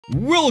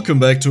Welcome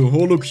back to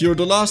HoloCure.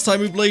 The last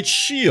time we played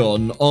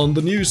Shion on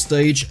the new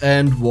stage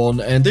and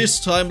won. And this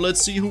time, let's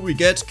see who we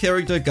get.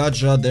 Character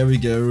Gacha, there we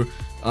go.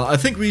 I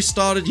think we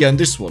started, yeah, in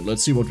this one.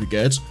 Let's see what we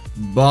get.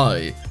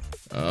 Bye.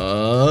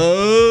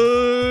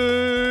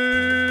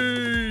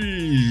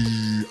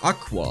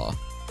 Aqua.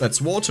 That's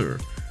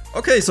water.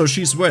 Okay, so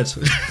she's wet.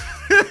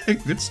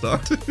 Good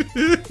start.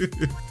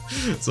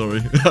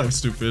 Sorry, I'm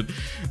stupid.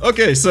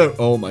 Okay, so,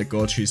 oh my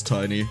god, she's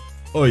tiny.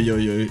 Oi,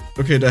 oi, oi.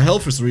 Okay, the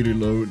health is really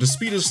low. The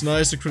speed is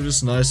nice, the crit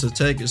is nice, the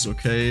attack is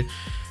okay.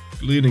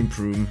 Cleaning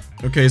broom.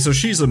 Okay, so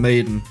she's a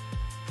maiden.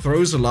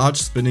 Throws a large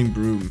spinning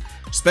broom.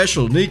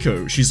 Special,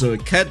 Nico. She's a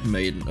cat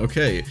maiden.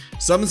 Okay.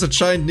 Summons a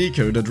giant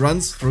Nico that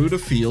runs through the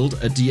field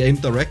at the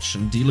aimed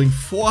direction, dealing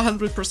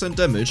 400%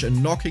 damage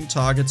and knocking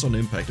targets on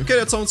impact. Okay,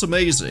 that sounds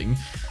amazing.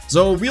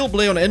 So, we'll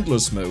play on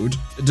endless mode.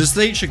 The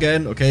stage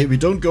again, okay, we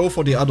don't go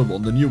for the other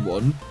one, the new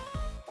one.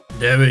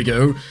 There we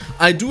go.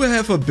 I do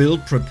have a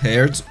build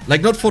prepared,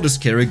 like not for this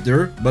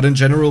character, but in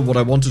general what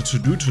I wanted to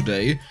do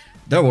today.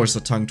 That was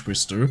a tongue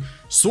twister.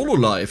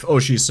 Hololive. Oh,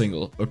 she's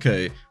single.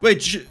 Okay.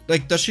 Wait,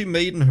 does she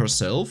maiden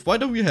herself? Why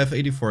don't we have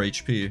 84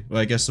 HP? Well,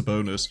 I guess a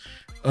bonus.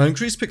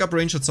 Increased pickup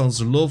range, that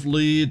sounds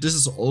lovely. This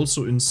is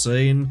also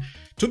insane.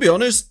 To be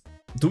honest,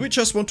 do we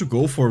just want to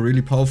go for a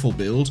really powerful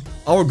build?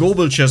 Our goal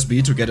will just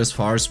be to get as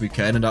far as we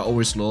can, and I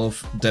always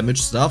love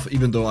damage stuff,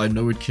 even though I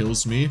know it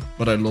kills me,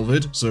 but I love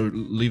it, so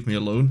leave me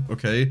alone,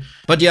 okay?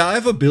 But yeah, I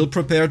have a build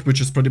prepared,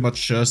 which is pretty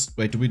much just...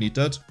 Wait, do we need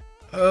that?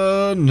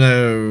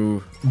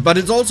 No. But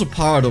it's also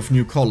part of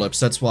new collabs,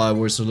 that's why I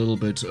was a little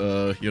bit,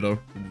 you know...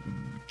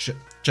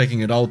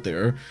 checking it out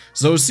there.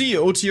 So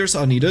CEO tiers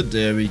are needed,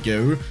 there we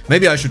go.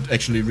 Maybe I should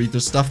actually read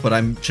this stuff, but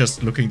I'm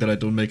just looking that I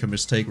don't make a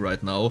mistake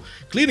right now.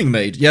 Cleaning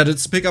maid, yeah,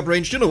 that's pickup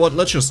range. You know what,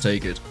 let's just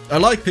take it. I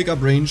like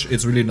pickup range,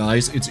 it's really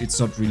nice, it's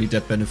not really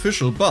that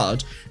beneficial,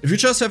 but if you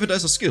just have it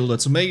as a skill,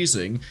 that's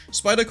amazing.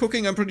 Spider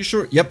cooking, I'm pretty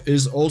sure, yep,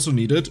 is also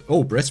needed.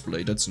 Oh,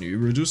 breastplate, that's new.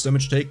 Reduce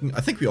damage taken, I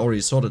think we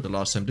already saw that the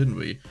last time, didn't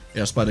we?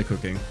 Yeah, spider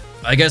cooking.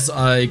 I guess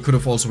I could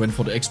have also went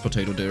for the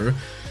X-Potato there.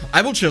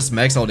 I will just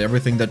max out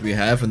everything that we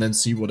have and then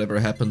see whatever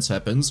happens.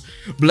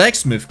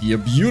 Blacksmith gear,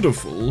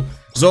 beautiful.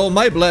 So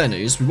my plan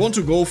is, we want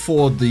to go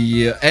for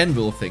the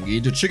anvil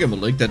thingy, the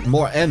Chigamalik, that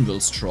more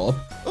anvils drop.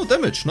 Oh,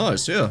 damage,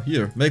 nice, yeah,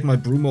 here. Make my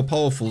broom more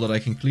powerful that I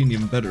can clean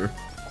even better.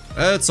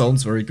 That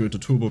sounds very good, the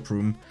turbo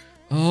broom.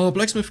 Oh,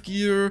 blacksmith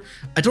gear.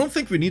 I don't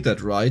think we need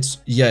that right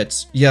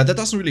yet. Yeah, that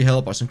doesn't really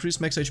help us.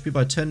 Increase max HP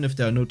by 10 if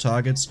there are no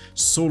targets.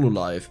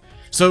 Hololive.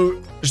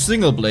 So,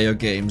 single player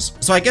games.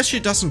 So I guess she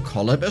doesn't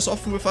collab as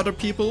often with other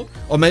people.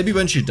 Or maybe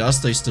when she does,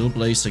 they still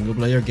play single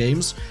player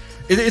games.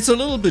 It's a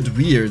little bit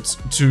weird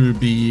to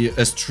be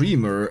a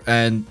streamer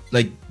and,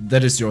 like,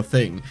 that is your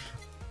thing.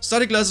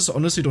 Study glasses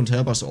honestly don't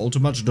help us all too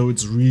much, though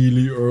it's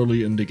really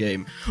early in the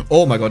game.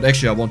 Oh my god,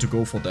 actually I want to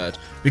go for that.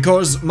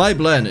 Because my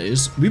plan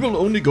is, we will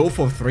only go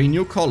for 3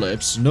 new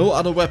collabs, no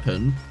other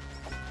weapon.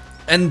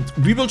 And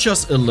we will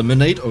just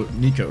eliminate... Oh,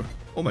 Nico.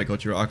 Oh my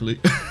god, you're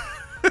ugly.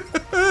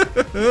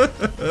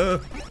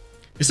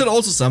 Is that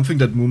also something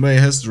that Mume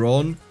has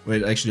drawn?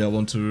 Wait, actually I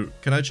want to...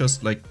 Can I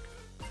just like...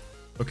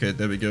 Okay,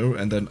 there we go,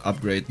 and then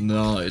upgrade,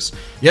 nice.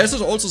 Yeah, is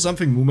that also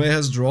something Mume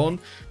has drawn?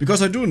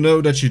 Because I do know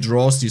that she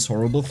draws these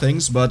horrible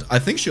things, but I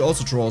think she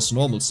also draws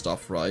normal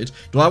stuff, right?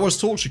 Though I was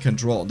told she can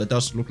draw, and that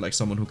does look like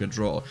someone who can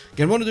draw.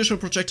 Gain 1 additional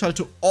projectile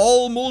to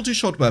all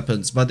multi-shot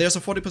weapons, but there's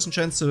a 40%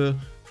 chance to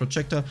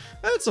projectile.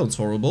 That sounds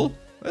horrible.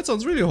 That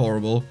sounds really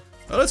horrible.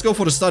 Let's go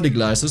for the study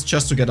glasses,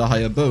 just to get a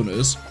higher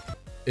bonus.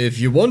 If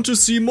you want to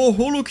see more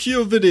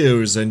HoloCure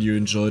videos and you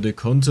enjoy the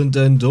content,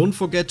 then don't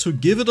forget to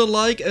give it a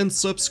like and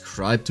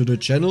subscribe to the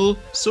channel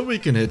so we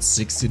can hit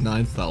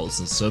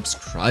 69,000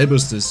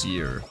 subscribers this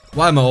year.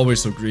 Why am I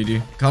always so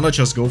greedy? Can't I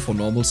just go for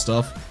normal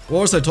stuff?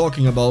 What was I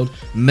talking about?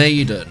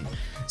 Maiden.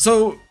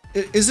 So,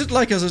 is it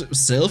like a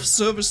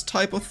self-service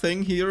type of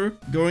thing here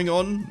going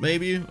on?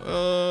 Maybe?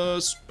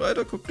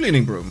 Spider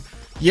cleaning broom.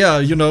 Yeah,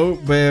 you know,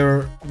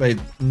 where... Wait,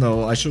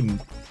 no, I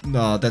shouldn't.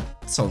 Nah, that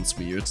sounds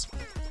weird.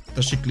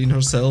 Does she clean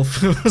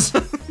herself?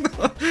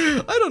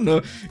 I don't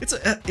know.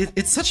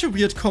 It's such a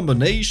weird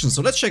combination.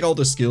 So let's check out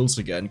the skills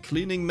again.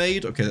 Cleaning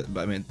maid. Okay,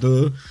 I mean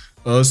the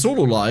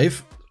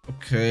Hololive.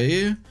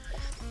 Okay.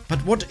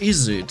 But what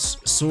is it?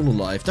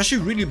 Hololive. Does she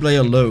really play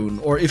alone?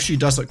 Or if she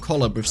does a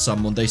collab with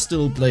someone, they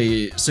still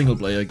play single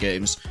player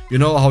games? You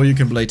know how you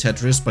can play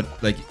Tetris, but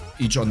like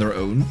each on their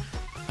own?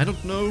 I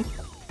don't know.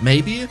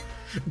 Maybe?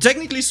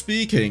 Technically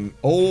speaking,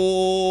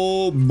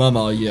 oh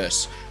mama,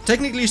 yes.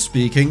 Technically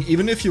speaking,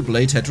 even if you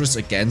play Tetris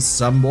against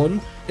someone,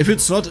 if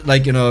it's not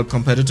like in a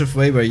competitive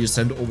way where you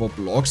send over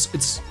blocks,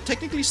 it's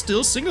technically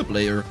still single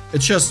player.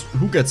 It's just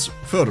who gets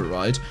further,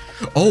 right?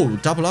 Oh,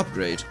 double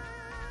upgrade.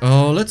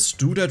 Let's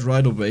do that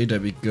right away.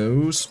 There we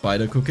go.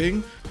 Spider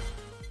cooking.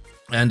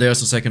 And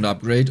there's a second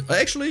upgrade.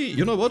 Actually,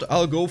 you know what?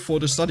 I'll go for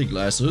the study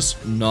glasses.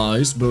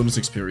 Nice, bonus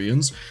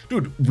experience.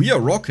 Dude, we are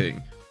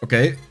rocking.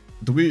 Okay,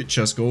 do we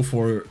just go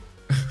for...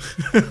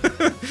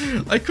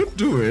 I could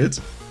do it.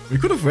 We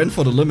could have went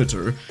for the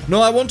limiter.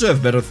 No, I want to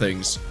have better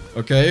things.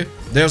 Okay,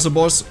 there's a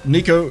boss.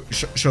 Nico,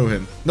 show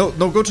him. No,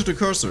 go to the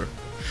cursor.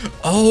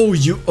 Oh,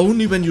 you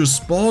only when you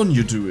spawn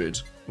you do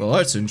it. Well,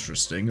 that's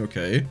interesting.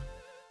 Okay.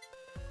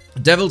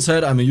 Devil's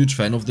Head, I'm a huge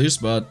fan of this,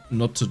 but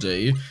not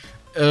today.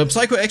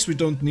 Psycho X we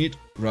don't need,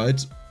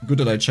 right? Good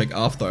that I check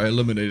after I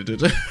eliminated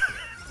it.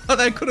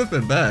 That could have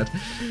been bad.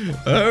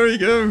 There we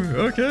go.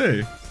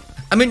 Okay.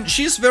 I mean,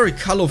 she's very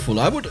colorful.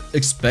 I would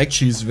expect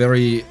she's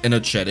very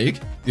energetic,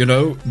 you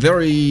know,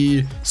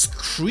 very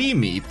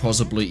screamy,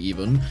 possibly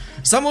even.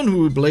 Someone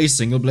who plays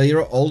single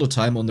player all the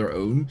time on their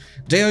own,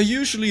 they are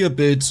usually a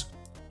bit,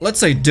 let's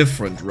say,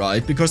 different,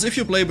 right? Because if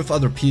you play with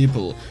other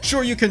people,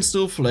 sure, you can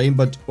still flame,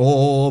 but...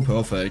 Oh,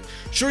 perfect.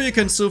 Sure, you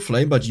can still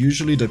flame, but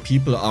usually the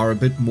people are a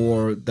bit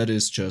more... That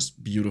is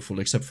just beautiful,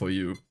 except for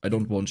you. I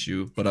don't want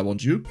you, but I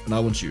want you, and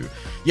I want you.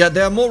 Yeah, they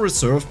are more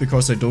reserved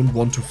because they don't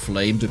want to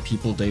flame the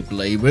people they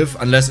play with,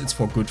 unless it's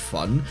for good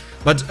fun.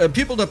 But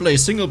people that play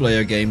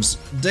single-player games,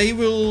 they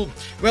will...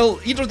 Well,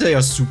 either they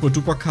are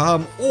super-duper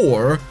calm,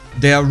 or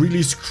they are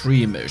really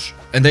screamish.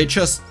 And they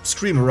just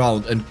scream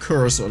around and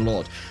curse a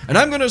lot. And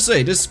I'm gonna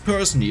say, this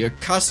person here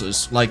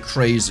cusses like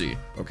crazy,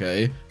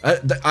 okay?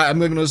 I'm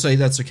gonna say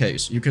that's the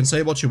case. You can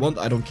say what you want,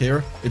 I don't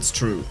care. It's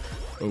true.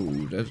 Oh,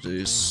 that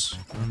is...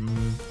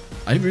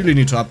 I really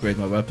need to upgrade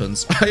my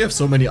weapons. I have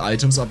so many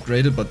items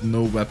upgraded, but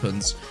no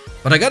weapons.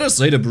 But I gotta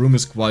say, the broom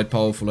is quite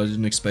powerful. I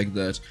didn't expect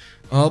that.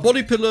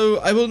 Body pillow,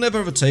 I will never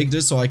ever take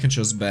this, so I can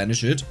just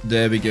banish it.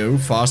 There we go.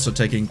 Fast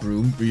attacking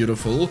broom.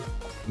 Beautiful.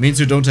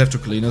 Means you don't have to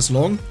clean as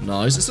long.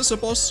 Nice. Is this a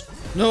boss?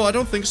 No, I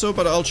don't think so,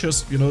 but I'll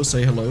just, you know,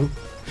 say hello.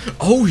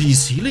 Oh,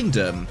 he's healing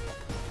them.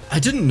 I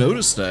didn't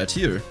notice that.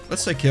 Here,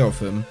 let's take care of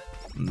him.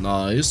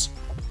 Nice.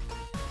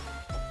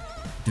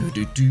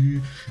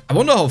 I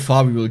wonder how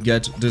far we will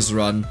get this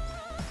run.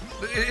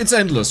 It's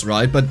endless,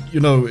 right? But,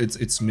 you know,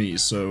 it's me,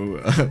 so...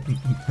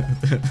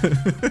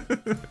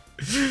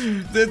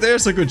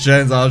 There's a good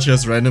chance I'll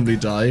just randomly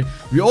die.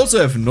 We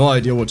also have no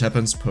idea what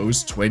happens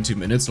post 20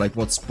 minutes, like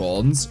what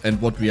spawns and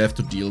what we have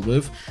to deal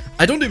with.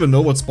 I don't even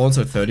know what spawns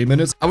at 30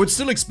 minutes. I would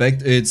still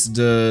expect it's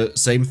the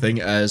same thing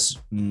as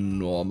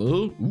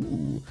normal.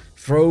 Ooh.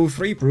 Throw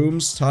 3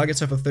 brooms, targets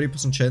have a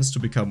 30% chance to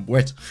become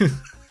wet.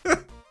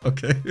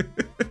 Okay.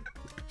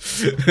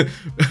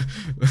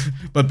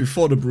 But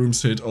before the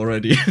brooms hit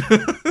already.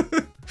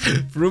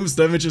 Broom's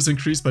damage is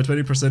increased by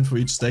 20% for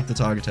each stack the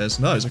target has.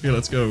 Nice, okay,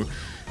 let's go.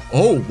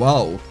 Oh,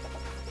 wow.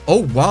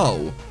 Oh,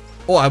 wow.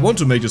 Oh, I want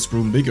to make this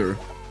broom bigger.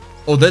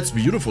 Oh, that's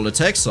beautiful.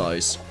 Attack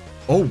size.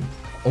 Oh,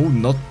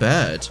 not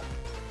bad.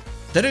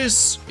 That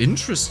is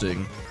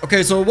interesting.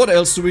 Okay, so what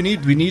else do we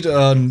need? We need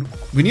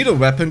a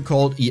weapon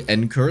called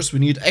EN Curse. We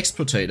need X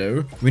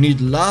Potato. We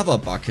need Lava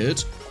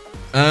Bucket.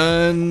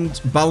 And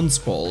Bounce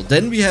Ball.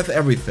 Then we have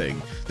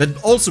everything.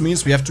 That also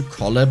means we have to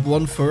collab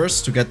one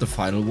first to get the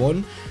final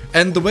one.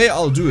 And the way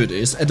I'll do it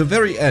is, at the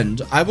very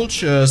end, I will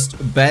just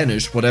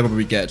banish whatever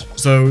we get.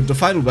 So the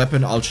final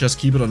weapon, I'll just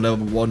keep it on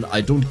level 1.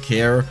 I don't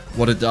care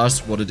what it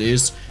does, what it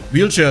is.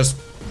 We'll just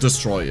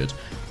destroy it.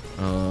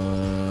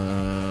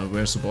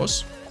 Where's the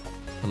boss?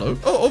 Hello?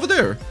 Oh, over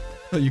there.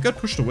 Oh, you got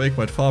pushed away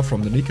quite far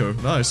from the Nico.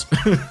 Nice.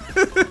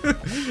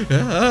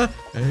 Yeah,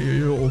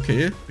 you're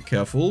okay. Be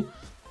careful.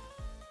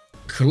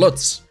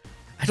 Klutz.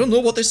 I don't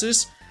know what this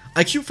is.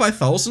 IQ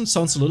 5000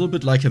 sounds a little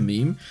bit like a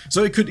meme.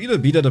 So it could either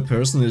be that a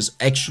person is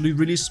actually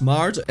really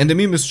smart, and the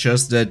meme is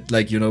just that,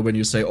 like, you know, when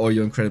you say, oh,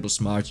 you're incredibly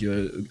smart,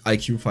 you're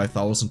IQ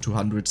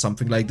 5200,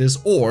 something like this,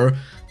 or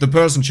the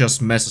person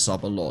just messes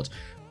up a lot.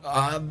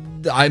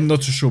 I'm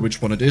not too sure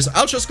which one it is.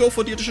 I'll just go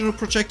for the additional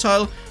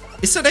projectile.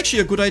 Is that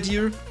actually a good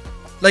idea?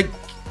 Like,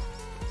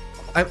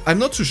 I'm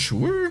not too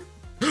sure.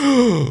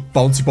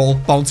 Bouncy ball,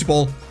 bouncy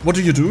ball. What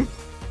do you do?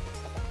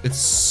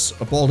 It's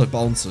a ball that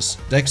bounces.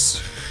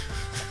 Dex.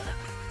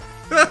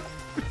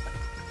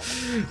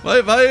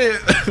 Why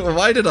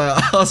did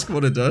I ask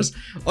what it does?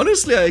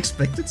 Honestly, I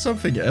expected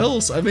something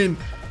else. I mean,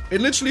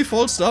 it literally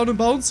falls down and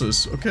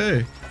bounces.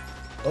 Okay.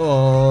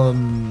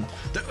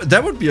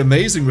 That would be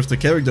amazing with the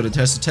character that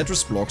has the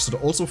Tetris blocks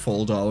that also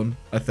fall down,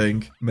 I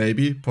think.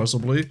 Maybe,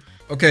 possibly.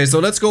 Okay, so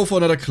let's go for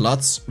another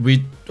Klutz.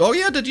 Oh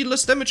yeah, they deal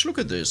less damage, look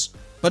at this.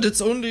 But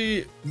it's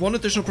only 1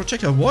 additional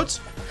projectile, what?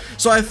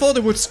 So I thought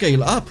it would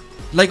scale up.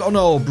 Like on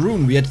our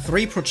broom, we had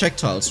 3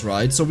 projectiles,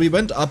 right? So we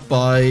went up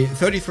by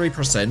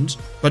 33%,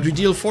 but we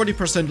deal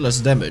 40% less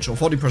damage, or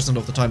 40%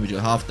 of the time we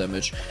deal half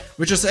damage,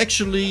 which is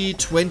actually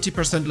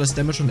 20% less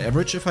damage on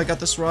average, if I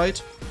got this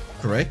right.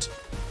 Correct?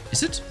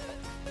 Is it?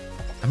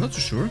 I'm not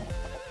too sure.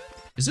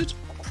 Is it?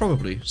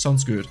 Probably.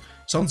 Sounds good.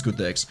 Sounds good,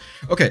 Dex.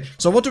 Okay,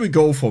 so what do we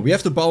go for? We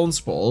have the Bounce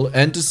Ball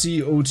and the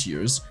CEO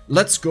tiers.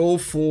 Let's go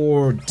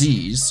for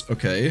these,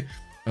 okay.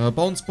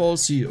 Bounce Ball,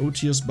 CEO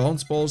tiers,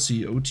 Bounce Ball,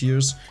 CEO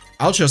tiers.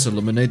 I'll just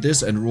eliminate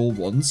this and roll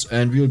once,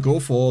 and we'll go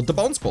for the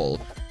Bounce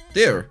Ball.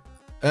 There.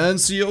 And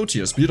CEO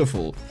tiers,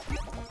 beautiful.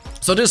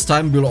 So this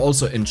time we'll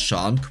also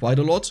enchant quite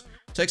a lot.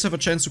 Attacks have a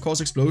chance to cause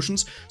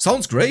explosions.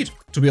 Sounds great,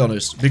 to be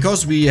honest.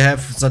 Because we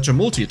have such a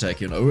multi-attack,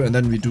 you know, and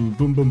then we do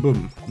boom, boom,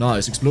 boom.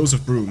 Nice,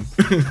 explosive broom.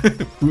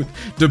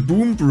 The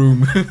boom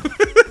broom.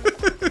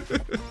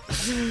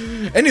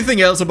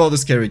 Anything else about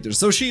this character?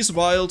 So she's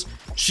wild,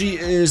 she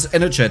is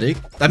energetic.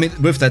 I mean,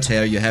 with that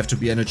hair you have to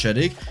be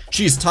energetic.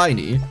 She's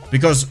tiny,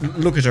 because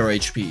look at her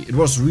HP. It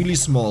was really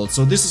small,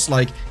 so this is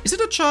like, is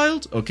it a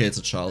child? Okay, it's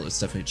a child, it's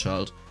definitely a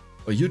child.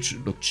 Oh, you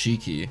look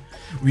cheeky.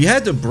 We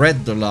had the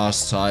bread the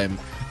last time.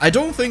 I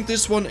don't think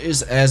this one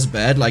is as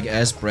bad, like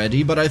as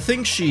bready, but I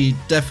think she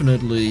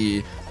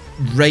definitely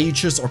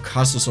rages or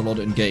cusses a lot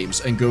in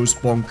games and goes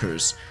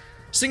bonkers.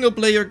 Single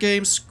player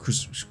games,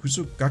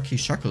 Kusugaki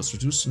Shackles,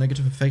 reduce the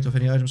negative effect of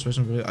any items.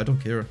 I don't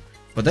care.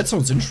 But that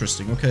sounds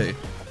interesting, okay.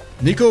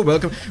 Nico,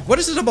 welcome. What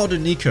is it about the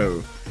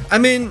Nico? I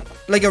mean,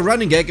 like a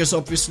running gag is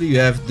obviously you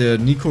have the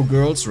Nico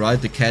girls, right?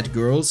 The cat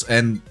girls,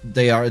 and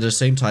they are at the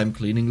same time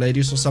cleaning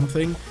ladies or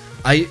something.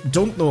 I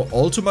don't know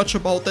all too much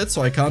about that,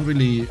 so I can't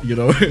really, you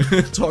know,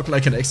 talk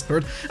like an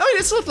expert. I mean,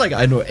 it's not like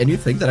I know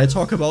anything that I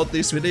talk about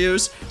these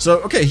videos.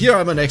 So, okay, here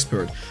I'm an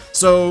expert.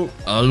 So,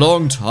 a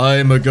long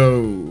time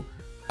ago,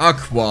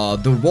 Aqua,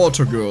 the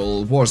water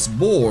girl, was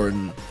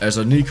born as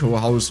a Nico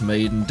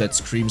housemaiden that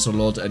screams a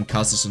lot and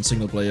cusses in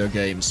single player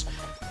games.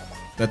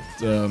 That,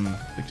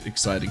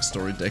 exciting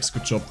story, Dex,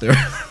 good job there.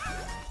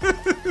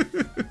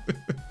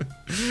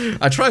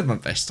 I tried my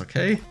best,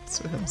 okay?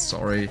 I'm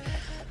sorry.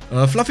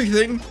 Fluffy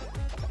thing.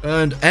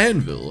 And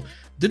anvil.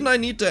 Didn't I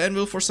need the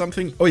anvil for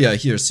something? Oh yeah,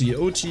 here,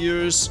 CO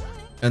tiers.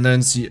 And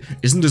then see,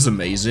 isn't this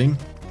amazing?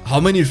 How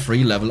many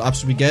free level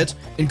ups we get?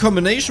 In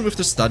combination with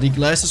the study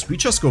glasses, we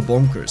just go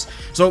bonkers.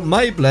 So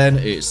my plan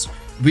is,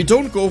 we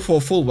don't go for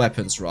full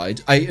weapons,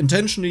 right? I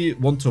intentionally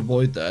want to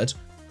avoid that.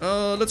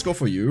 Let's go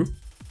for you.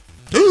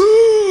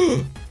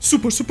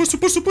 Super.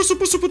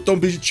 Don't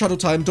be shadow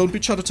time, don't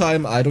be shadow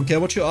time. I don't care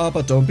what you are,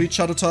 but don't be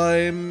shadow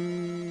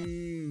time.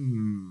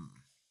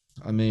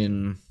 I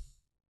mean,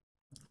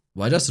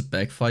 why does it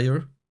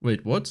backfire?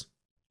 Wait, what?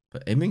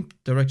 The aiming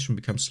direction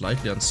becomes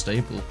slightly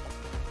unstable.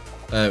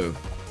 Oh.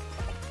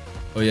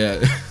 Oh yeah.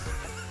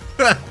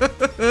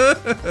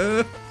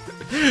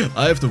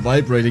 I have the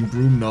vibrating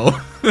broom now.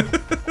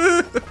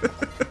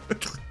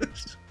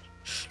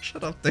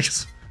 Shut up,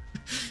 Dex.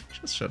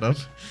 Just shut up.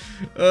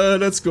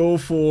 Let's go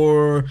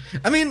for...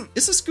 I mean,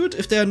 is this good?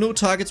 If there are no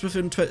targets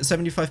within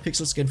 75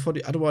 pixels, gain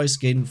 40, otherwise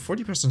gain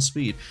 40%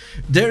 speed.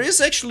 There is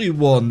actually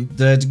one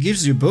that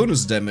gives you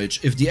bonus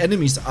damage if the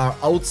enemies are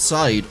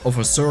outside of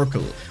a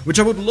circle, which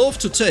I would love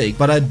to take,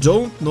 but I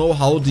don't know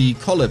how the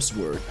collabs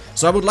work.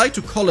 So I would like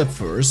to collab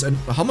first, and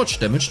how much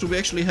damage do we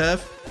actually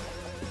have?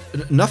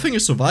 Nothing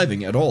is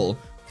surviving at all.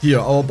 Here,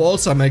 our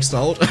balls are maxed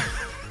out.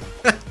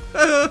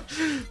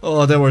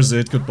 Oh, that was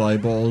it. Goodbye,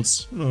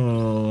 balls.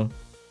 Oh.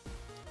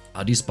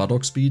 Are these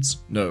buttock speeds?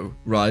 No,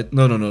 right?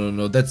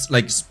 No. That's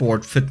like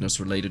sport fitness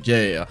related.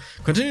 Yeah.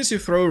 Continuously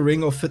throw a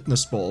ring of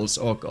fitness balls.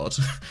 Oh god.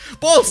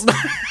 Balls!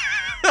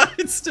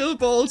 It's still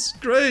balls.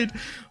 Great.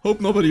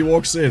 Hope nobody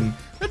walks in.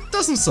 That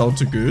doesn't sound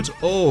too good.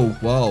 Oh,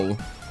 wow.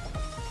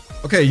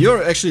 Okay,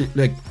 you're actually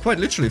like quite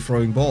literally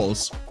throwing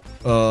balls.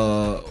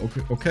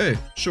 Okay,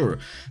 sure.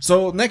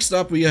 So next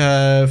up we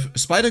have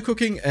spider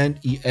cooking and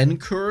EN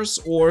curse,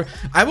 or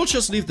I will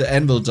just leave the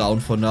anvil down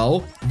for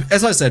now.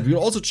 As I said, we'll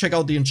also check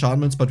out the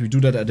enchantments, but we do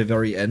that at the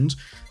very end.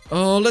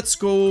 Let's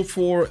go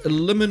for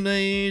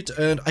eliminate,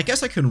 and I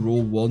guess I can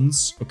roll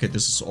once. Okay,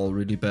 this is all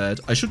really bad.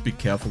 I should be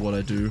careful what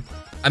I do.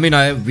 I mean,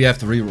 we have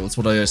the rerolls,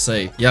 what do I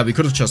say? Yeah, we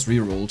could have just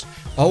rerolled.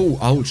 Oh,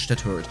 ouch,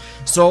 that hurt.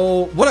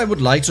 So, what I would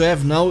like to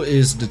have now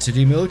is the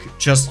titty milk,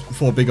 just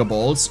for bigger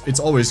balls. It's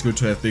always good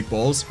to have big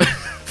balls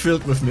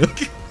filled with milk.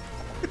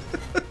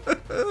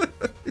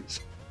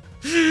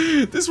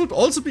 This would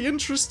also be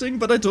interesting,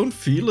 but I don't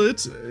feel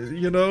it,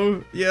 you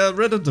know? Yeah,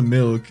 rather the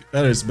milk,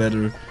 that is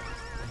better.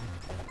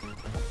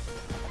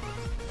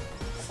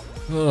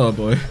 Oh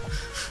boy.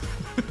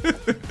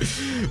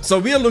 So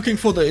we are looking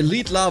for the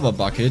elite lava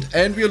bucket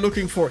and we are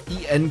looking for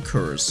EN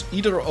curse.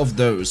 Either of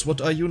those.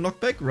 What are you,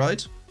 knockback,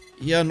 right?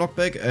 Yeah,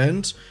 knockback,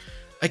 and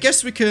I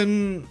guess we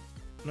can,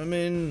 I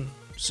mean,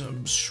 so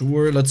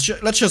sure, let's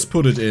just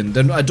put it in.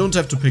 Then I don't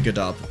have to pick it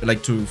up,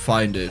 like to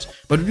find it,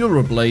 but we'll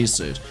replace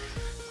it.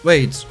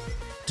 Wait,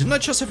 didn't I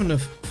just have an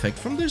effect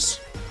from this?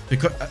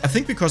 Because I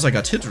think because I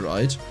got hit,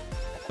 right?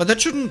 But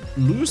that shouldn't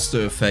lose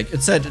the effect.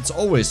 It said it's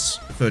always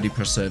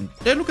 30%.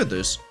 Yeah, look at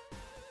this.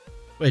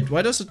 Wait,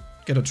 why does it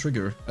get a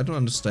trigger? I don't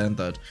understand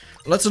that.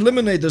 Let's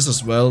eliminate this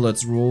as well.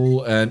 Let's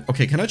roll and...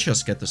 Okay, can I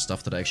just get the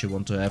stuff that I actually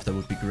want to have? That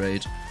would be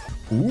great.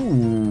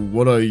 Ooh,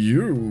 what are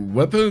you?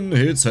 Weapon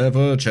hits have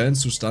a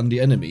chance to stun the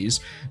enemies.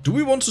 Do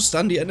we want to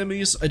stun the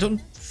enemies? I don't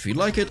feel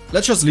like it.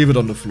 Let's just leave it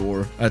on the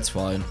floor. That's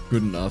fine.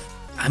 Good enough.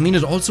 I mean,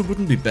 it also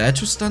wouldn't be bad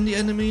to stun the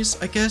enemies,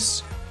 I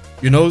guess.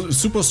 You know,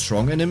 super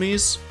strong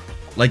enemies.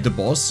 Like the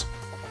boss?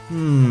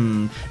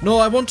 No,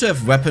 I want to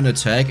have weapon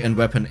attack and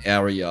weapon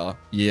area.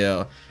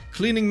 Yeah.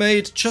 Cleaning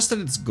mate, just that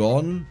it's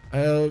gone.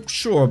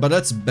 Sure, but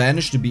let's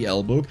banish the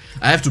BL book.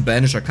 I have to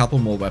banish a couple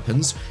more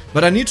weapons.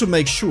 But I need to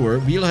make sure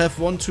we'll have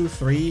 1, 2,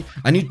 3.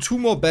 I need 2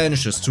 more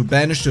banishes to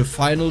banish the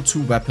final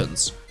 2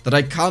 weapons. that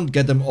I can't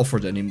get them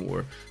offered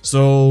anymore.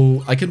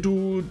 So I can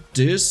do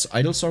this.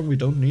 Idle song we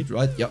don't need,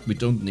 right? Yeah, we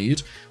don't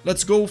need.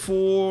 Let's go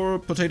for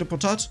potato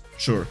potat.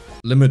 Sure.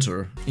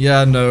 Limiter.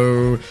 Yeah,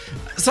 no.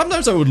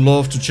 Sometimes I would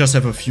love to just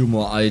have a few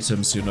more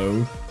items, you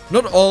know.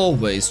 Not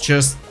always,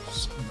 just,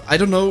 I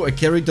don't know, a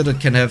character that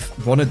can have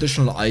 1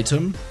 additional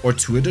item or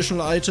 2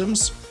 additional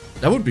items.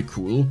 That would be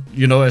cool,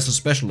 you know, as a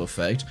special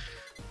effect.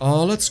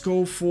 Let's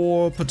go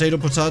for potato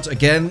potat.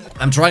 Again,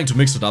 I'm trying to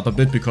mix it up a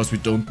bit because we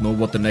don't know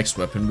what the next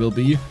weapon will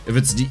be. If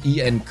it's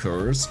the EN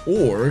curse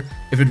or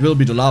if it will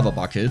be the lava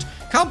bucket.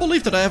 Can't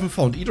believe that I haven't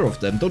found either of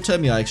them. Don't tell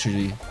me I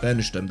actually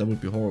banished them. That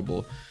would be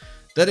horrible.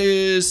 That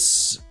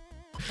is...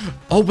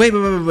 Oh,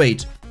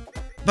 wait.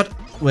 But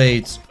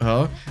wait,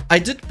 huh? I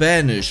did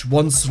banish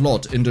 1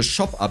 slot in the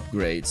shop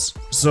upgrades.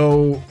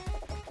 So,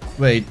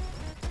 wait.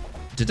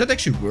 Did that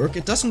actually work?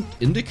 It doesn't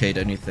indicate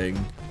anything.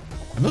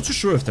 I'm not too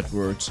sure if that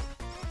worked.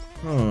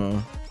 Huh.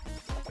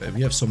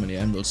 We have so many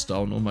anvils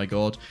down, oh my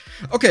god.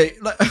 Okay,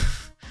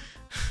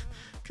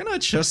 can I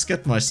just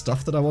get my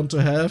stuff that I want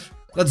to have?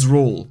 Let's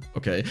roll.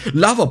 Okay,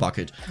 lava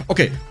bucket.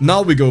 Okay,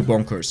 now we go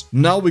bonkers.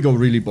 Now we go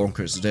really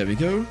bonkers. There we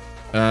go.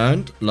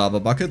 And lava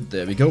bucket,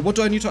 there we go. What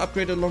do I need to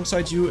upgrade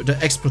alongside you? The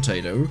X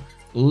potato.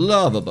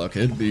 Lava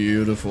bucket,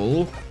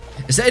 beautiful.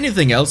 Is there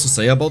anything else to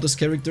say about this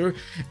character?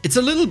 It's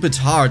a little bit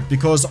hard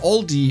because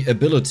all the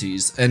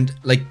abilities and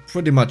like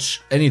pretty much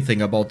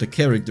anything about the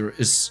character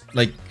is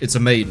like it's a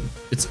maiden.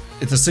 It's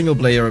a single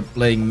player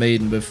playing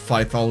maiden with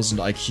 5000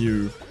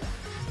 IQ.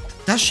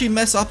 Does she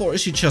mess up or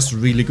is she just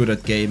really good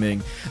at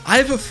gaming? I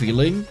have a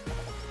feeling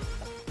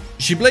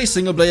she plays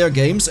single player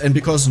games and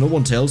because no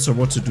one tells her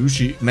what to do,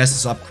 she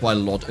messes up quite a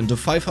lot. And the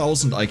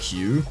 5000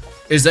 IQ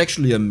is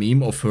actually a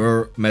meme of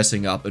her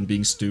messing up and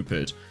being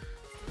stupid.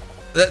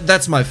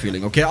 That's my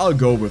feeling, okay? I'll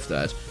go with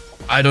that.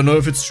 I don't know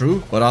if it's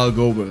true, but I'll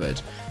go with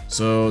it.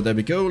 So there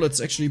we go.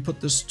 Let's actually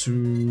put this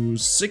to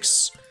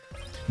 6.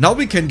 Now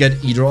we can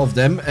get either of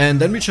them, and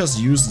then we just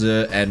use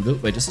the anvil.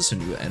 Wait, is this a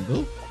new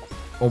anvil?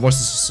 Or was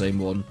this the same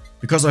one?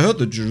 Because I heard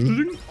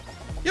the...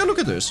 Yeah, look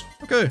at this.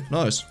 Okay,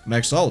 nice.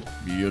 Maxed out.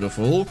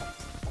 Beautiful.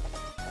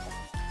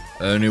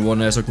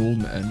 Anyone has a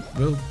golden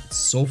anvil? It's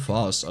so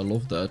fast. I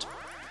love that.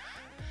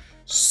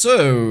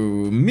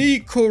 So, Mi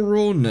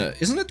Corona.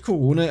 Isn't it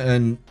Corona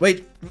and...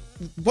 Wait,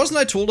 wasn't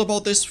I told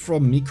about this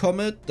from Mi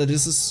Comet? That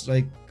this is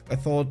like... I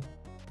thought...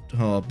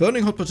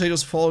 burning hot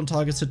potatoes fall on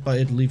targets hit by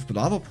it leave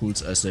lava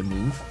pools as they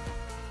move.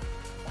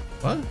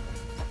 What?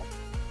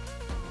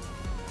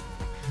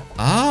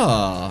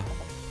 Ah.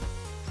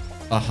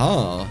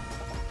 Aha.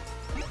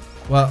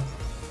 Well...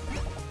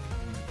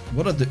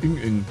 What are the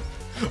ing?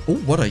 Oh,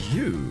 what are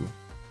you?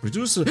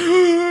 Reduce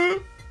the...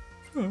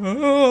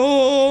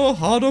 Oh,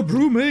 harder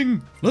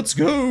brooming. Let's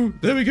go.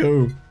 There we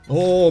go.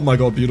 Oh my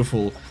god,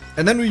 beautiful.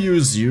 And then we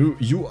use you.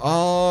 You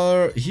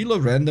are heal a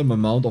random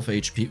amount of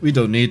HP. We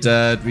don't need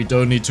that. We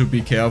don't need to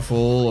be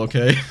careful,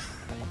 okay?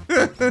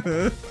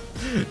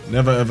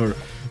 Never ever.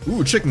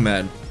 Ooh, chicken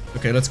man.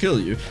 Okay, let's kill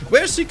you.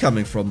 Where's he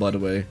coming from, by the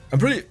way? I'm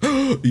pretty...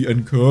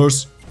 EN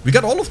curse. We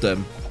got all of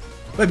them.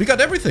 Wait, we got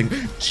everything.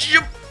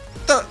 Yep.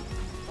 That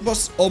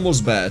was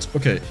almost bad.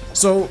 Okay,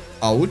 so,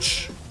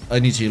 ouch. I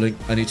need healing.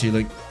 I need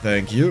healing.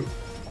 Thank you.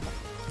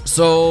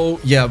 So,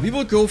 yeah, we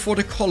will go for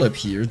the collab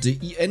here. The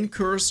EN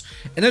curse.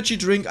 Energy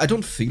drink. I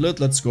don't feel it.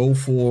 Let's go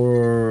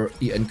for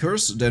EN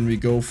curse. Then we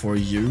go for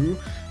you.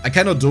 I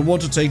kind of don't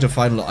want to take the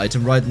final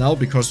item right now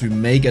because we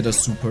may get a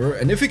super.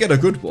 And if we get a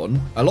good one,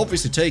 I'll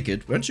obviously take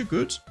it. Weren't you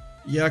good?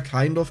 Yeah,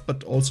 kind of,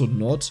 but also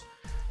not.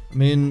 I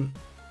mean,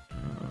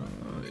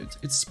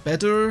 it's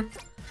better.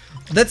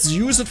 Let's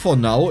use it for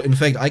now. In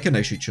fact, I can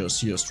actually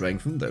just here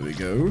strengthen. There we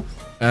go.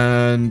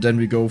 And then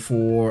we go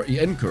for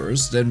EN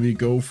curse. Then we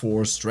go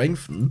for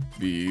strengthen.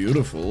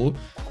 Beautiful.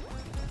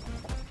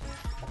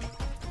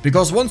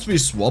 Because once we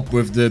swap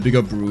with the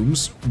bigger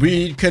brooms,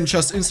 we can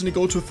just instantly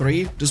go to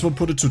 3. This will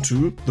put it to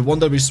 2. The one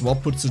that we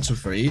swap puts it to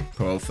 3.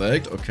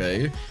 Perfect.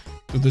 Okay.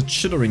 With the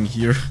chittering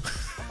here.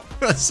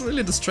 That's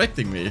really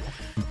distracting me.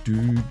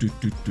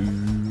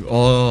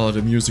 Oh,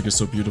 the music is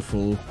so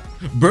beautiful.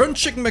 Burn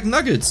chicken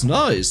McNuggets,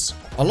 nice.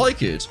 I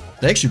like it.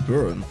 They actually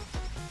burn.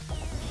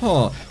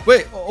 Huh.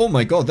 Wait, oh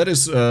my god, that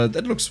is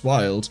that looks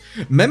wild.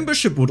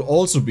 Membership would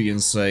also be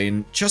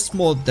insane. Just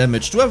more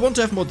damage. Do I want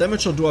to have more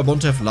damage or do I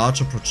want to have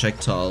larger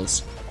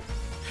projectiles?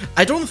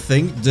 I don't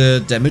think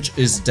the damage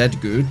is that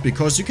good,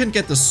 because you can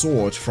get the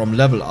sword from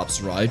level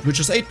ups, right? Which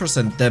is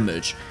 8%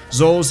 damage.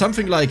 So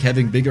something like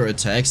having bigger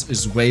attacks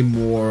is way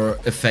more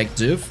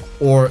effective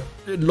or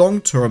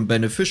long-term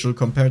beneficial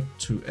compared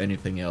to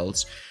anything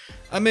else.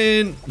 I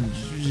mean,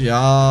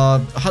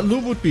 yeah,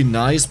 Halu would be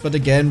nice, but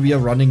again, we are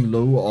running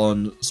low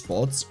on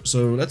spots.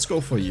 So let's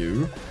go for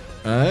you.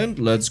 And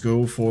let's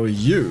go for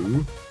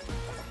you.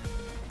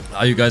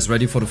 Are you guys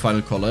ready for the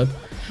final collab?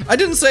 I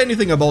didn't say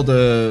anything about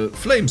the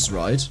flames,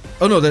 right?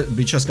 Oh no,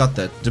 we just got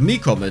that. The Me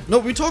Comet. No,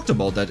 we talked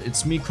about that.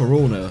 It's Me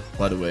Corona,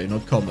 by the way,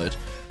 not Comet.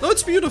 No,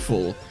 it's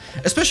beautiful.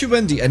 Especially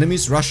when the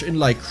enemies rush in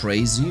like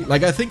crazy.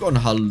 Like, I think on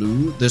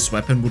Halu, this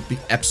weapon would be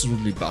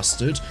absolutely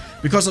busted.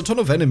 Because a ton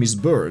of enemies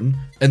burn,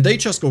 and they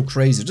just go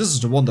crazy. This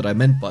is the one that I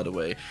meant, by the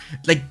way.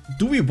 Like,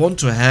 do we want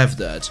to have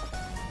that?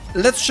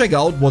 Let's check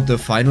out what the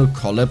final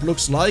collab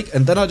looks like,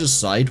 and then I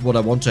decide what I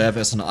want to have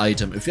as an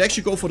item. If you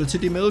actually go for the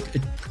titty milk,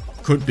 it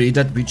could be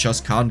that we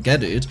just can't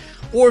get it,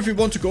 or if we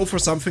want to go for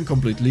something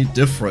completely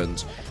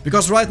different.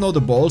 Because right now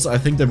the balls, I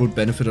think they would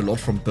benefit a lot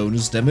from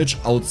bonus damage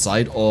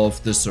outside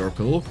of the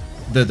circle,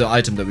 the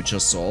item that we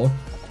just saw.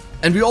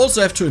 And we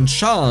also have to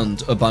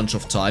enchant a bunch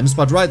of times,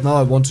 but right now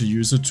I want to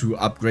use it to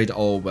upgrade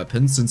our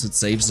weapon, since it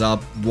saves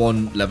up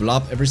 1 level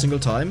up every single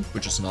time,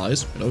 which is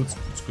nice, you know,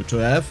 it's good to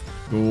have.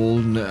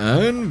 Golden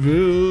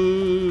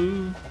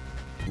Anvil.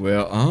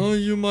 Where are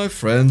you, my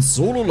friend?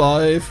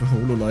 Hololive.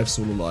 Hololive,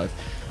 Hololive.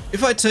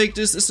 If I take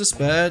this, is this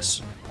bad?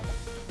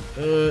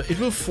 It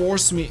will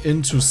force me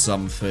into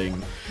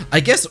something. I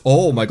guess,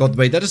 oh my god,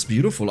 wait, that is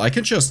beautiful. I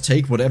can just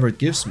take whatever it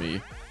gives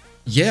me.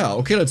 Yeah,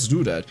 okay, let's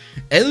do that.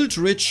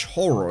 Eldritch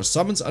Horror.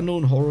 Summons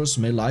unknown horrors,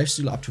 may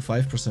lifesteal up to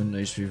 5%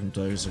 HP from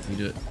targets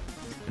defeated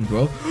and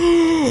grow.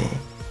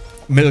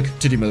 Milk,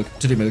 titty milk,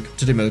 titty milk,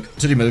 titty milk,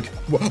 titty milk.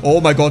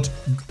 Oh my god.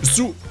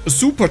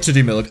 Super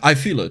titty milk. I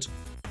feel it.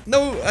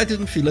 No, I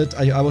didn't feel it.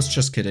 I was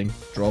just kidding.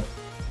 Drop.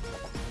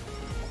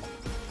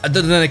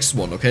 The next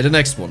one, okay? The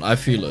next one. I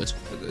feel it.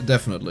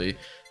 Definitely.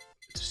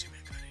 Titty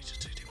milk, I need a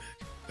titty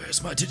milk.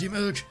 Where's my titty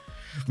milk?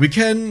 We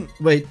can...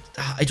 Wait,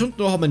 I don't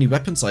know how many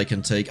weapons I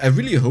can take. I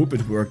really hope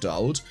it worked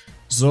out.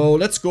 So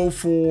let's go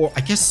for,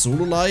 I guess,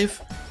 hololive.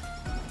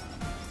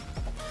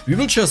 We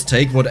will just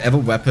take whatever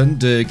weapon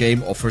the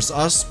game offers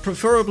us.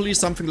 Preferably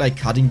something like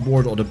cutting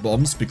board or the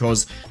bombs,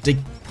 because they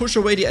push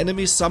away the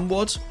enemies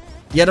somewhat.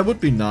 Yeah, that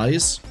would be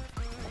nice.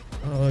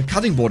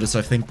 Cutting board is,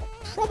 I think,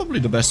 probably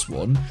the best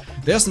one.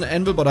 There's an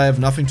anvil, but I have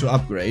nothing to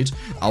upgrade.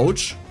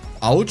 Ouch.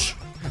 Ouch.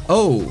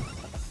 Oh.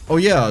 Oh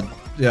yeah.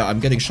 Yeah, I'm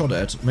getting shot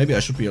at. Maybe I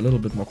should be a little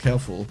bit more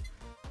careful.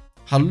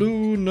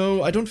 Halu,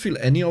 no, I don't feel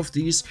any of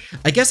these.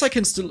 I guess I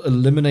can still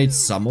eliminate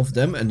some of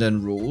them and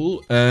then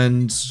roll.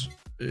 And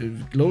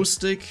glow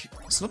stick,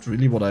 it's not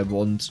really what I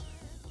want.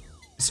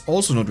 It's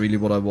also not really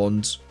what I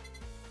want.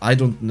 I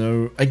don't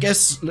know. I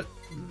guess...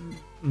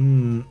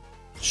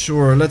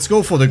 sure, let's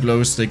go for the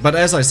glow stick. But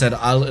as I said,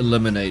 I'll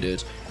eliminate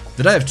it.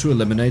 Did I have 2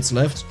 eliminates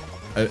left?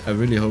 I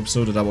really hope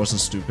so, that I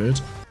wasn't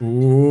stupid.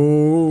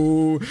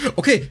 Ooh.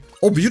 Okay.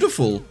 Oh,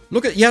 beautiful.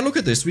 Look at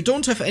this. We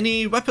don't have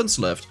any weapons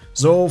left.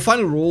 So,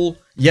 final roll.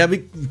 Yeah,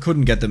 we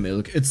couldn't get the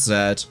milk. It's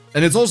sad.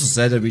 And it's also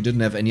sad that we didn't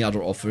have any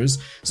other offers.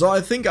 So,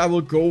 I think I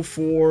will go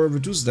for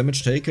reduce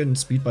damage taken,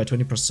 speed by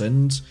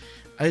 20%.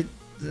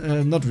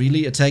 Not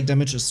really. Attack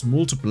damage is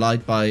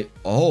multiplied by...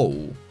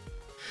 Oh.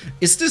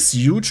 Is this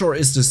huge or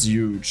is this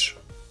huge?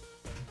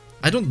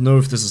 I don't know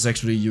if this is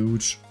actually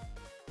huge.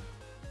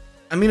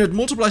 I mean, it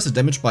multiplies the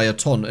damage by a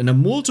ton, and a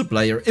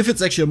multiplier, if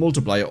it's actually a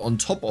multiplier on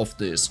top of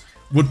this,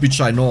 would be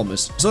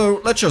ginormous.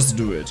 So, let's just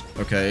do it,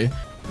 okay?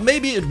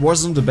 Maybe it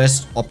wasn't the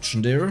best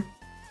option there.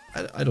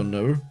 I don't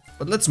know.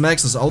 But let's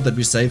max this out that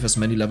we save as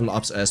many level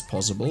ups as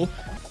possible.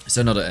 Is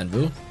there another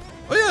anvil?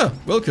 Oh yeah,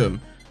 welcome.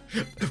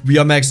 We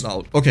are maxed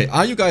out. Okay,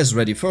 are you guys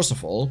ready? First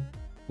of all,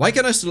 why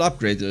can I still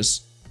upgrade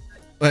this?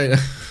 Wait.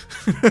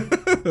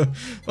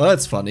 Well,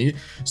 that's funny.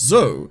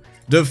 So,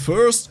 the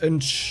first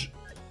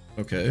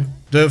Okay.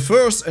 The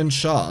first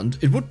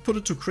enchant, it would put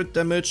it to crit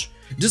damage.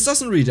 This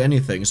doesn't read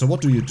anything, so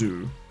what do you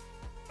do?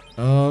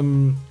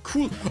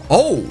 Cool.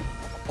 Oh!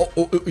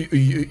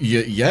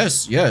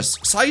 Yes.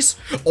 Size,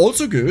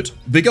 also good.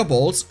 Bigger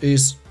balls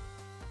is...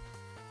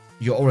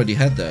 You already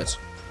had that.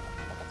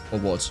 Or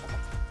what?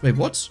 Wait,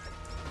 what?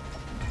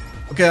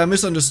 Okay, I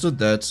misunderstood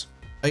that.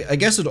 I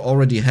guess it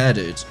already had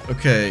it.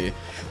 Okay.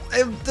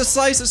 The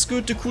size is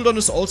good, the cooldown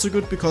is also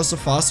good, because the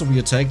faster we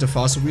attack,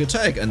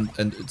 and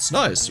it's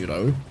nice, you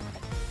know.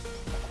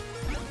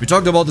 We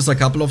talked about this a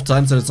couple of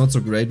times, that it's not so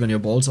great when your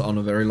balls are on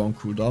a very long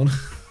cooldown.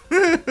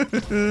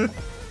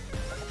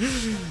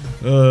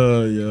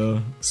 Yeah.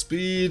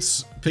 Speed,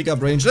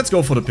 pickup range, let's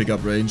go for the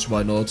pickup range,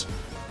 why not?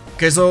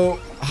 Okay, so,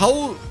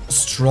 how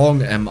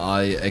strong am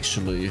I,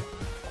 actually?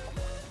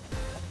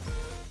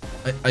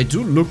 I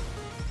do look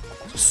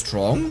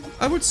strong,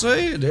 I would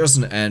say. There's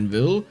an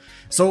anvil.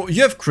 So,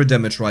 you have crit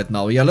damage right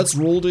now. Yeah, let's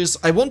roll this.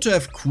 I want to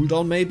have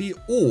cooldown maybe,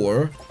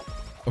 or...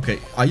 Okay,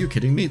 are you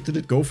kidding me? Did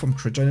it go from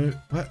crit damage?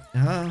 What?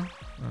 I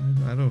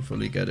don't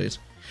fully get it.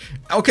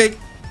 Okay,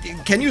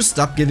 can you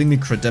stop giving me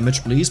crit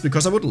damage, please?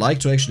 Because I would like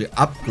to actually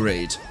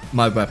upgrade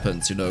my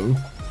weapons, you know?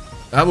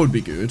 That would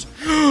be good.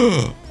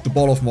 The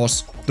ball of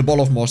moss. The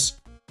ball of moss.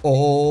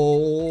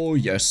 Oh,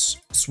 yes.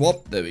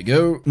 Swap. There we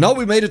go. Now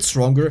we made it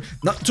stronger.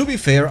 Now, to be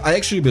fair, I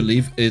actually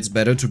believe it's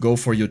better to go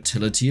for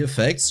utility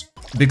effects.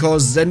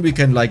 Because then we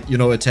can, like, you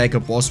know, attack a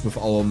boss with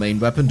our main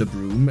weapon, the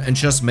broom, and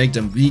just make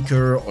them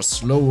weaker or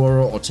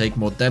slower or take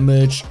more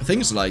damage.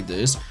 Things like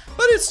this.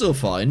 But it's still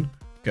fine.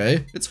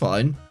 Okay, it's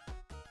fine.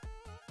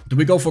 Do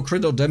we go for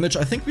crit or damage?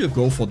 I think we'll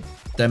go for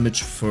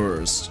damage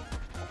first.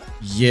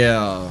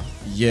 Yeah.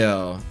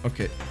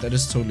 Okay, that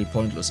is totally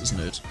pointless, isn't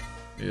it?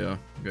 Yeah,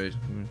 great.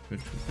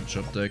 Good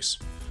job, Dex.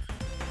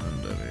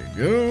 And there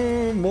we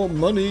go. More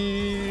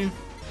money.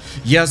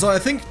 Yeah, so I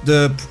think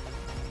the...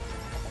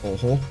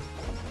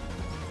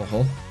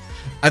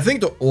 I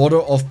think the order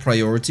of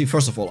priority...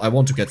 First of all, I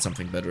want to get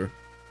something better.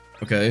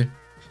 Okay.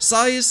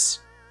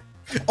 Size.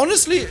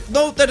 Honestly,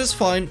 no, that is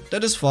fine.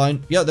 That is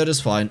fine. Yeah, that is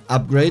fine.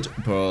 Upgrade.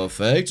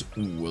 Perfect.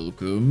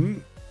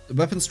 Welcome.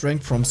 Weapon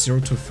strength from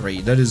 0 to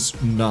 3. That is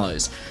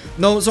nice.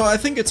 No, so I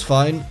think it's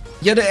fine.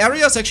 Yeah, the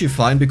area is actually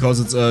fine because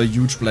it's a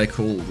huge black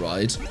hole,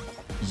 right?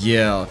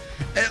 Yeah.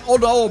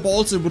 On our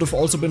balls, it would have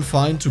also been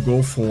fine to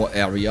go for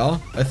area,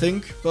 I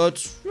think.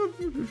 But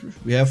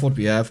we have what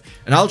we have.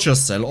 And I'll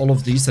just sell all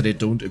of these so they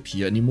don't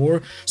appear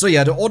anymore. So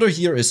yeah, the order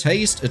here is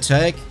haste,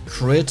 attack,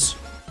 crit.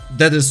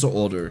 That is the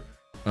order.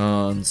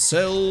 And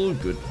sell,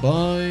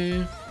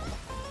 goodbye.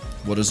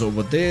 What is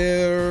over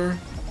there?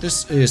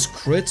 This is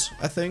crit,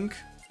 I think.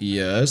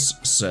 Yes,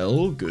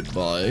 sell,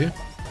 goodbye.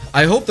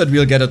 I hope that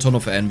we'll get a ton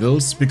of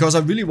anvils, because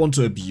I really want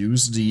to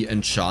abuse the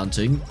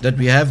enchanting, that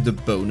we have the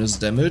bonus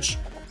damage.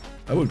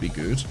 That would be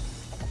good.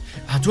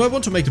 Do I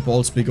want to make the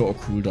balls bigger or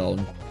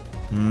cooldown?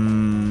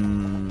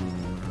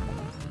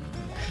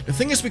 The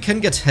thing is, we can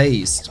get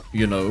haste,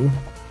 you know.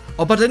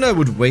 Oh, but then I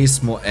would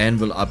waste more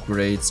anvil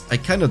upgrades. I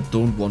kind of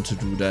don't want to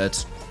do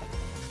that.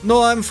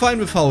 No, I'm fine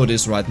with how it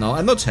is right now.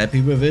 I'm not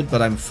happy with it,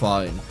 but I'm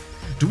fine.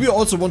 Do we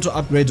also want to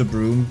upgrade the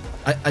broom?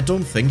 I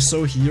don't think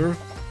so here.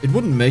 It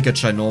wouldn't make a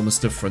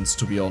ginormous difference,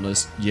 to be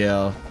honest.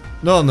 Yeah.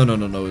 No,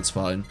 it's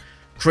fine.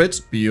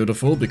 Crit,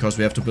 beautiful, because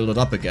we have to build it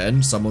up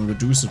again. Someone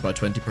reduced it by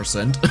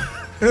 20%.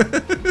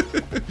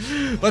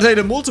 But hey,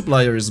 the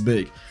multiplier is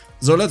big.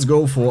 So let's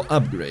go for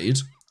upgrade.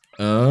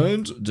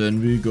 And then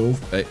we go...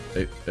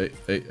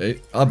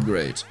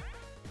 upgrade.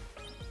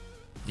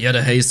 Yeah,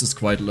 the haste is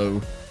quite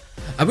low.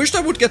 I wished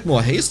I would get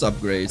more haste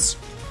upgrades.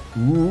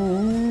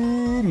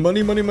 Ooh,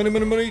 money.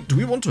 Do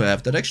we want to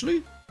have that,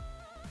 actually?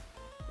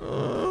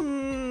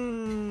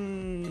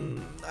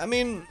 I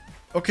mean,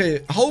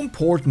 okay, how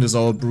important is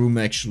our broom,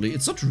 actually?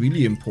 It's not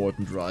really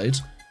important, right?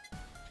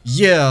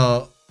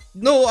 Yeah,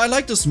 no, I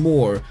like this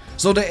more.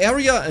 So the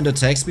area and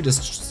attack speed is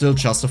still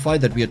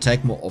justified that we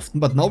attack more often,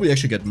 but now we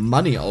actually get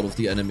money out of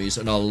the enemies,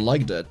 and I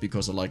like that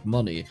because I like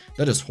money.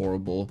 That is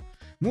horrible.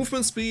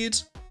 Movement speed,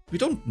 we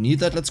don't need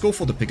that. Let's go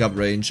for the pickup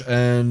range,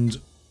 and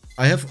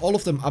I have all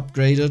of them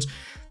upgraded.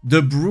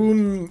 The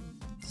broom...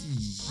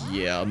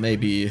 Yeah,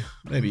 maybe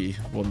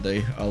one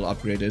day I'll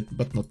upgrade it,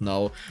 but not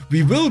now.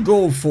 We will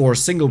go for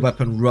single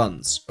weapon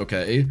runs,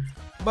 okay?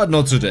 But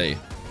not today.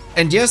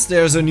 And yes,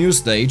 there's a new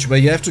stage where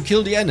you have to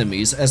kill the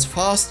enemies as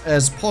fast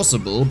as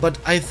possible, but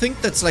I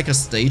think that's like a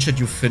stage that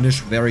you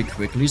finish very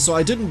quickly, so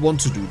I didn't want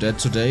to do that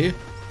today.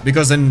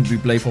 Because then we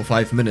play for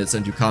 5 minutes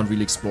and you can't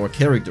really explore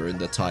character in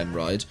that time,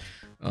 right?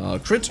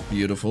 Crit,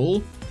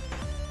 beautiful.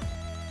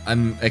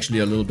 I'm actually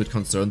a little bit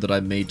concerned that I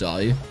may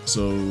die.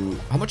 So,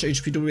 how much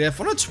HP do we have?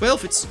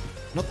 112, it's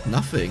not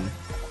nothing.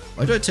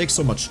 Why do I take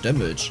so much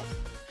damage?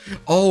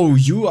 Oh,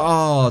 you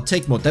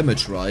take more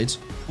damage, right?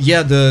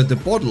 Yeah, the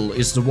bottle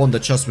is the one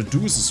that just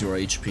reduces your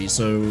HP,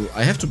 so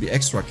I have to be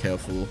extra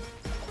careful.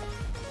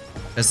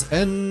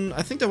 SN,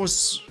 I think that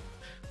was...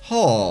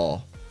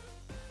 More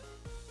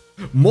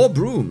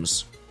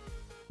brooms.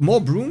 More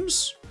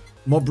brooms?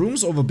 More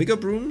brooms over bigger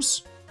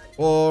brooms?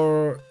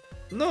 Or...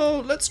 No,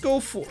 let's go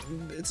for...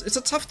 It's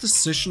a tough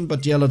decision,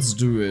 but yeah, let's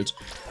do it.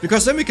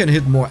 Because then we can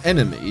hit more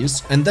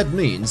enemies, and that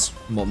means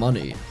more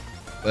money.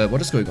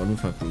 What is going on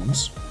with my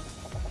brooms?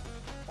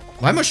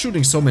 Why am I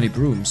shooting so many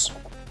brooms?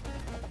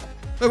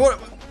 Wait, what?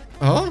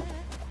 Huh?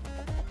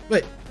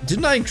 Wait,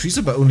 didn't I increase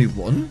it by only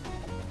 1?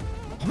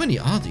 How many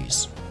are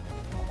these?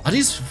 Are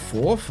these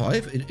 4 or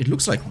 5? It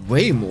looks like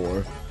way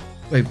more.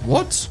 Wait,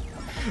 what?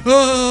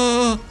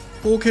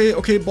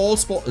 Okay,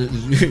 balls.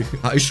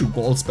 I shoot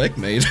balls back,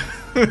 mate.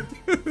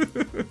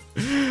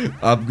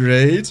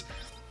 Upgrade.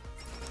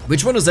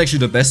 Which one is actually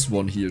the best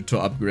one here to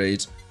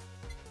upgrade?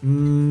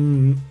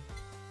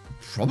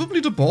 Probably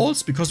the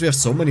balls, because we have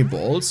so many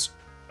balls.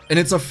 And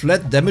it's a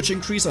flat damage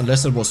increase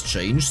unless it was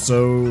changed,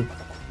 so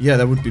yeah,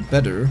 that would be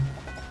better.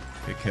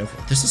 Okay,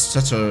 careful. This is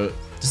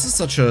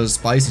such a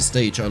spicy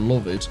stage. I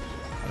love it.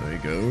 There we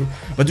go.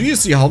 But do you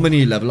see how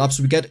many level ups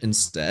we get in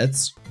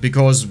stats?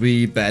 Because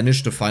we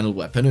banished the final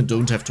weapon and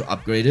don't have to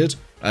upgrade it.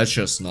 That's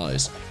just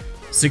nice.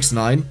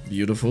 6-9,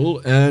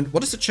 beautiful. And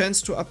what is the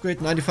chance to upgrade?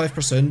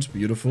 95%,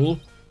 beautiful.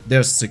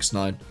 There's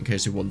 6-9, in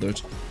case you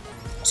wondered.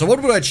 So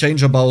what would I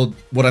change about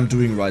what I'm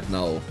doing right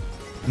now?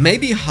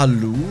 Maybe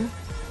Halu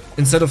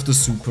instead of the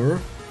super.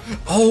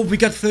 Oh, we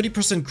got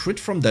 30% crit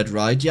from that,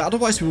 right? Yeah,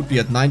 otherwise we would be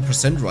at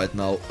 9% right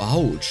now.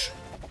 Ouch.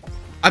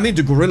 I mean,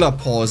 the Gorilla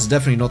Paw is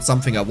definitely not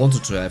something I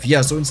wanted to have.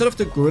 Yeah, so instead of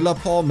the Gorilla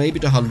Paw, maybe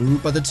the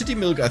Halu, but the Titty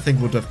Milk I think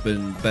would have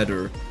been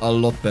better. A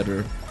lot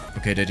better.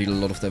 Okay, they deal a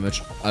lot of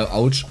damage.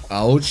 Ouch,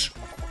 ouch.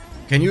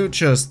 Can you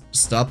just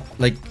stop?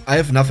 Like, I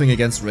have nothing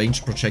against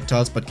ranged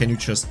projectiles, but can you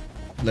just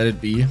let it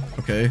be?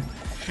 Okay.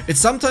 It's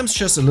sometimes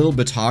just a little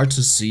bit hard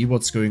to see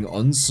what's going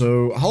on,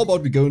 so how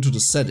about we go into the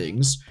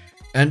settings?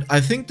 And I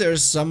think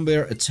there's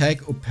somewhere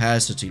attack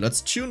opacity. Let's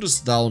tune this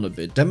down a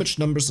bit. Damage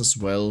numbers as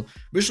well.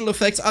 Visual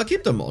effects, I'll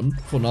keep them on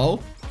for now.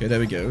 Okay, there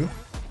we go.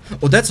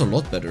 Oh, that's a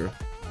lot better.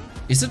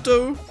 Is it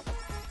though?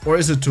 Or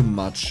is it too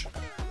much?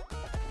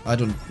 I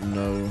don't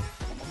know.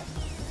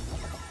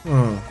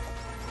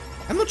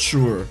 I'm not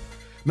sure.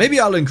 Maybe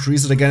I'll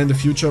increase it again in the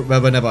future.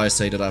 Well, whenever I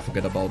say that, I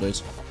forget about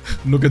it.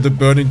 Look at the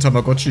burning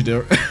Tamagotchi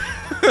there.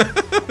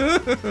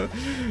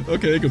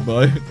 Okay,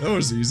 goodbye. That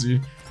was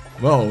easy.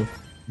 Wow.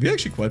 We're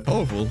actually quite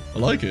powerful. I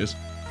like it.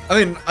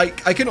 I mean,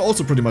 I can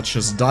also pretty much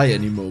just die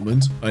any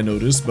moment, I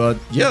noticed, but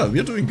yeah,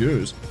 we're doing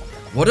good.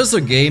 What is a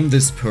game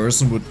this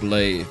person would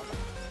play?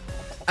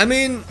 I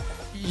mean,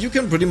 you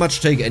can pretty much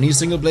take any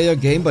single player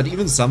game, but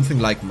even something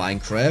like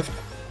Minecraft,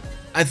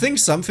 I think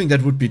something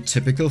that would be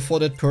typical for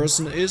that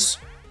person is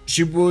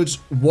she would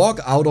walk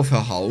out of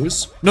her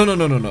house. No,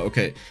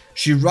 okay.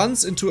 She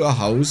runs into a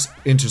house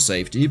into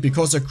safety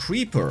because a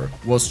creeper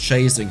was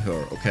chasing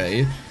her,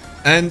 okay?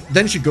 And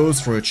then she goes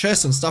for a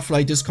chest and stuff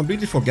like this,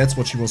 completely forgets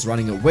what she was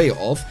running away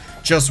of,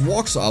 just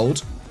walks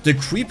out, the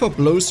creeper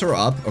blows her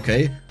up,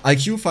 okay,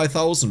 IQ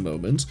 5000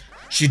 moment,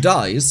 she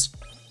dies,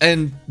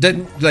 and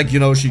then, like, you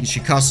know, she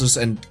cusses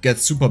and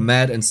gets super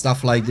mad and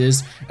stuff like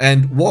this,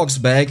 and walks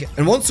back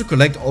and wants to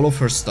collect all of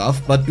her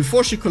stuff, but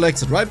before she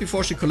collects it, right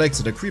before she collects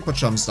it, a creeper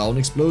jumps down,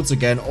 explodes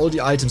again, all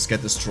the items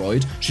get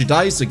destroyed, she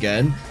dies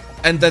again,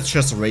 and that's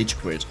just a rage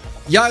quit.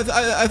 Yeah,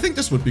 I think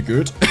this would be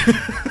good.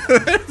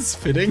 It's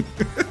fitting.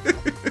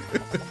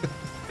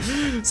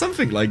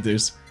 Something like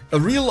this. A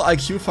real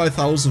IQ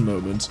 5000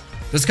 moment.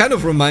 This kind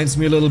of reminds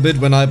me a little bit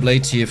when I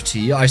played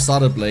TFT. I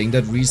started playing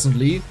that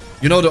recently.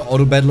 You know, the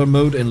auto battler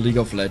mode in League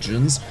of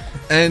Legends.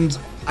 And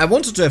I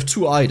wanted to have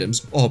 2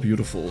 items. Oh,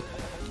 beautiful.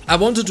 I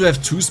wanted to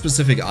have 2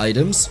 specific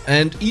items,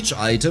 and each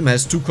item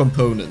has 2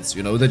 components,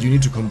 you know, that you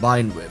need to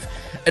combine with.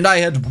 And I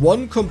had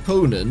 1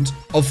 component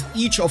of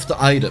each of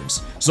the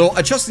items. So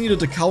I just needed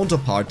the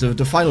counterpart,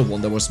 the final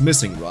one that was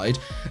missing, right?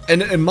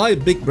 And in my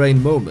big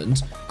brain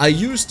moment, I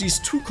used these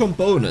 2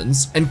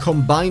 components and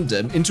combined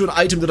them into an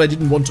item that I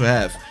didn't want to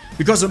have.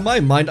 Because in my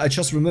mind, I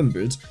just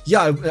remembered,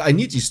 yeah, I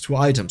need these 2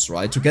 items,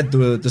 right? To get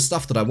the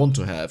stuff that I want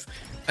to have.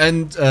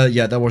 And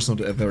yeah, that was not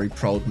a very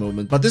proud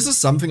moment. But this is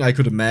something I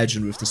could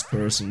imagine with this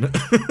person.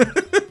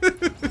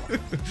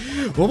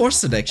 What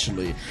was it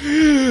actually?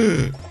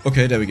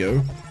 Okay, there we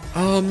go.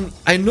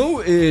 I know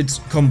it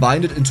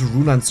combined it into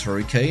Runan's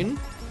Hurricane.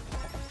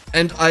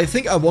 And I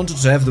think I wanted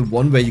to have the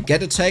one where you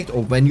get attacked,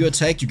 or when you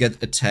attack, you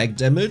get attack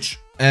damage.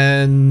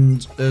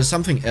 And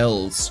something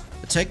else.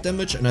 Attack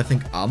damage and I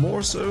think armor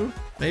or so,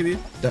 maybe?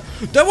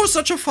 That was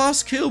such a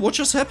fast kill, what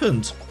just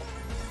happened?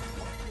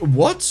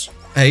 What?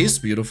 Haze,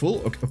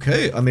 beautiful.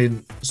 Okay, I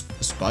mean,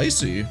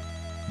 spicy.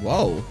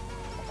 Wow.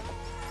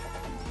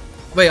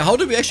 Wait, how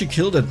did we actually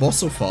kill that boss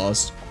so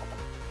fast?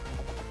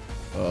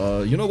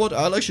 You know what?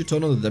 I'll actually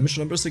turn on the damage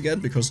numbers again,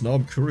 because now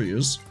I'm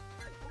curious.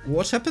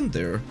 What happened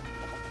there?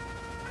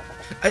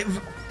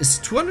 Is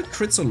 200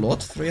 crits a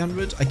lot?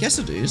 300? I guess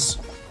it is.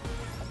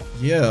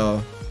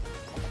 Yeah.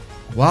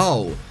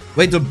 Wow.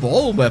 Wait, the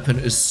ball weapon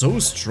is so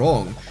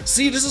strong.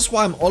 See, this is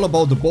why I'm all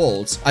about the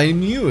balls. I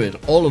knew it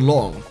all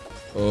along.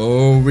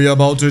 Oh, we're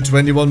about to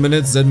 21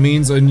 minutes. That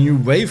means a new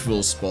wave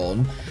will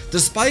spawn. The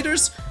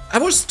spiders? I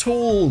was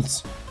told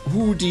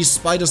who these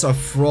spiders are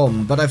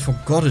from, but I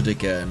forgot it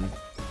again.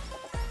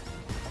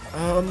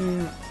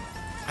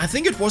 I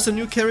think it was a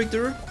new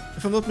character,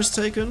 if I'm not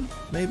mistaken,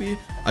 maybe.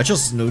 I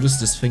just noticed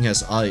this thing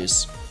has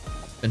eyes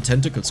and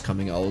tentacles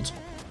coming out.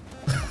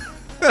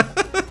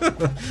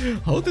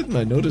 How didn't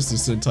I notice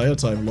this the entire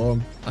time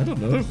long? I don't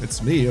know,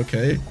 it's me,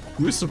 okay.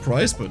 Who is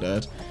surprised by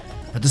that?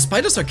 But the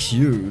spiders are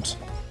cute.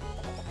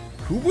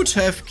 Who would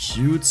have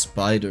cute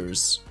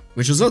spiders?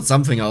 Which is not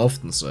something I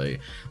often say.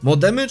 More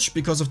damage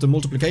because of the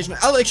multiplication.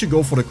 I'll actually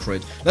go for the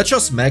crit. Let's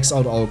just max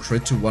out our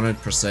crit to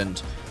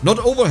 100%. Not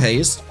over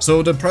haste,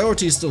 so the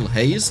priority is still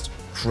haste,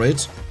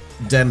 crit,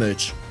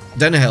 damage,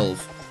 then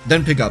health,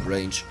 then pickup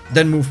range,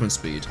 then movement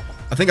speed.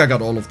 I think I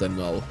got all of them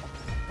now.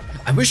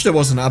 I wish there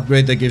was an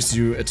upgrade that gives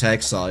you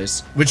attack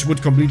size, which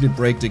would completely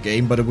break the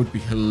game, but it would be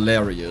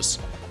hilarious.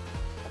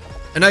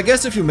 And I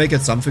guess if you make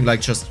it something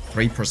like just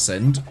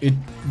 3%, it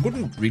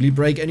wouldn't really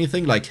break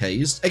anything like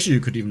haste. Actually, you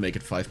could even make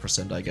it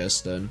 5%, I guess,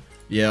 then.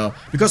 Yeah,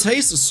 because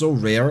haste is so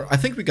rare. I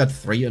think we got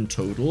 3 in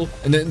total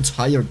in the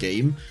entire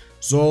game,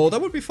 so that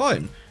would be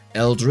fine.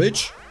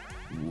 Eldritch,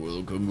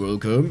 welcome,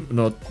 welcome.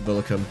 Not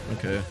welcome.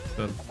 Okay,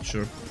 then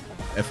sure.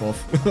 F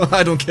off.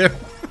 I don't care.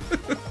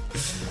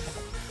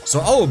 So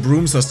our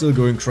brooms are still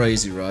going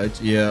crazy,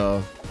 right?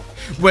 Yeah.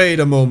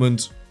 Wait a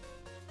moment.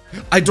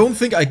 I don't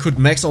think I could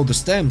max out the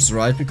stamps,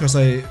 right? Because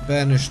I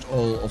banished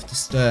all of the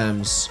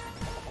stamps.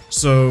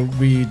 So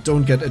we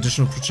don't get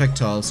additional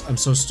projectiles. I'm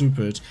so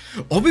stupid.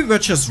 Or we were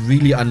just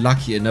really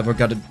unlucky and never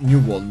got new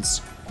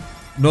ones.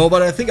 No,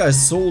 but I think I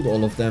sold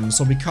all of them,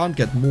 so we can't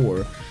get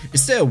more.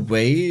 Is there a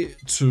way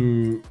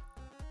to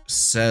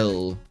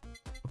sell?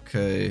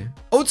 Okay.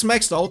 Oh, it's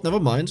maxed out. Never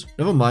mind.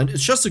 Never mind.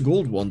 It's just a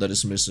gold one that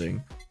is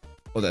missing.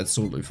 Oh, that's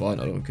totally fine.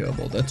 I don't care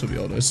about that, to be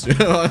honest.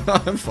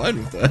 I'm fine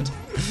with that.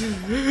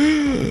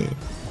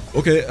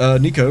 Okay,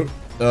 Nico,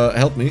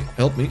 help me.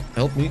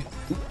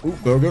 Ooh,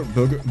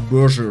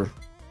 burger.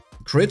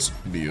 Crit,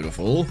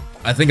 beautiful.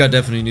 I think I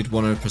definitely need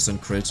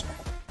 100% crit.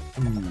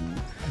 Ooh.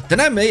 Then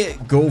I may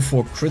go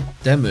for crit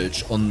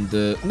damage on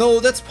the... No,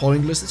 that's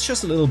pointless. It's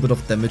just a little bit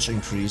of damage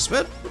increase.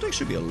 That would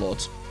actually be a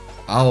lot.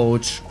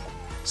 Ouch.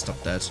 Stop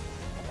that.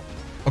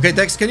 Okay,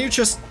 Dex, can you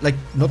just, like,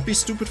 not be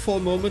stupid for a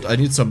moment? I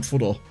need some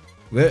footer.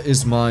 Where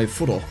is my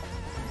footer?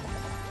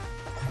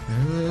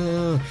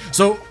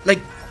 So, like,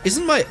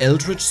 isn't my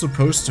Eldritch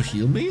supposed to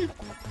heal me?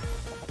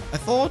 I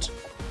thought.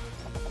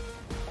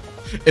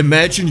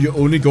 Imagine you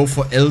only go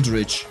for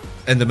Eldritch.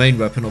 And the main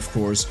weapon, of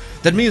course.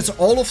 That means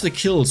all of the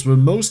kills will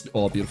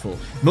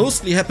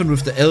mostly happen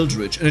with the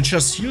Eldritch, and it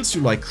just heals you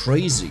like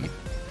crazy.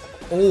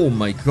 Oh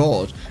my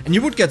god. And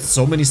you would get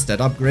so many stat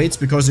upgrades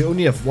because you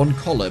only have one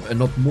collab and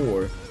not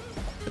more.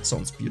 That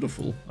sounds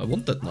beautiful. I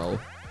want that now.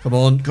 Come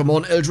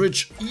on,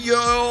 Eldritch.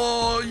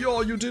 Yeah,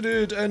 you did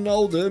it. And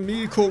now the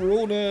me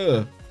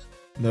Corona.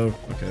 No,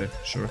 okay,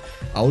 sure.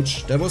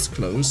 Ouch, that was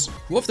close.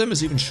 Who of them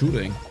is even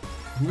shooting?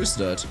 Who is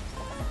that?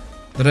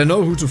 That I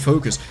know who to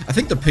focus. I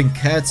think the pink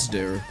cat's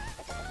there.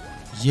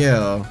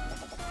 Yeah.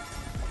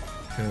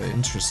 Okay,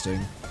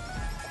 interesting.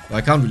 I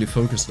can't really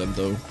focus them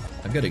though.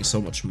 I'm getting so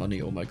much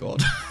money, oh my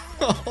god.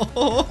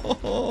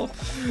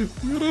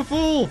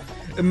 Beautiful!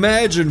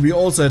 Imagine we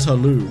also had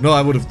Halu. No,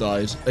 I would have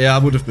died. Yeah, I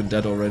would have been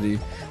dead already.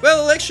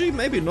 Well, actually,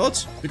 maybe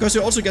not. Because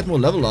you also get more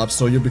level ups,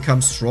 so you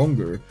become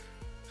stronger.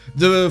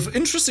 The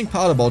interesting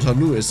part about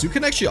Halu is you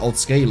can actually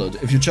outscale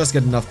it if you just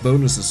get enough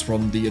bonuses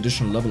from the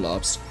additional level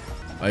ups.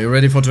 Are you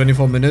ready for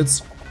 24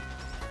 minutes?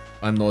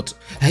 I'm not.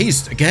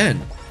 Haste, again!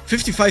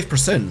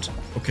 55%.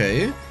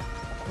 Okay.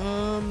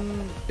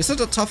 Is that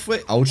a tough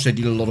way? Ouch, they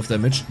deal a lot of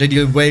damage. They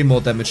deal way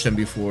more damage than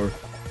before.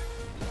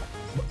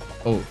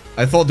 Oh,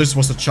 I thought this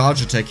was a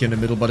charge attack here in the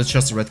middle, but it's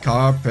just a red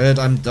carpet.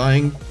 I'm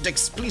dying.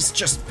 Dex, please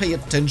just pay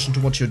attention to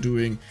what you're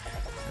doing.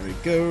 There we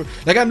go.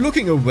 Like, I'm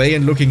looking away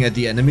and looking at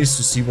the enemies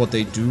to see what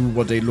they do,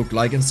 what they look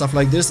like and stuff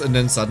like this, and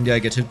then suddenly I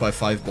get hit by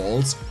 5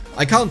 balls.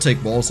 I can't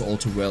take balls all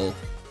too well.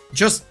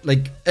 Just,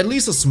 like, at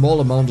least a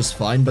small amount is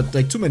fine, but,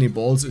 like, too many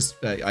balls is...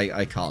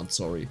 I can't,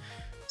 sorry.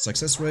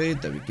 Success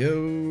rate, there we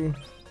go.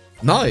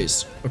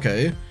 Nice!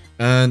 Okay.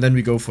 And then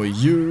we go for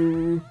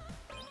you.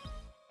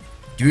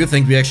 Do you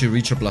think we actually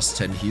reach a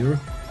 +10 here?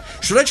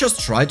 Should I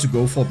just try to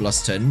go for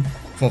 +10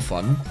 for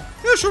fun?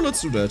 Yeah, sure, let's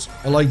do that.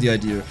 I like the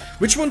idea.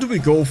 Which one do we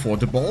go for?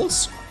 The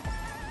balls?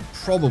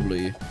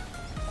 Probably.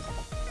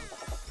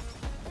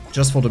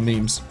 Just for the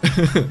memes.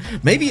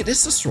 Maybe it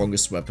is the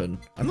strongest weapon.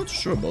 I'm not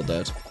sure about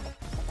that.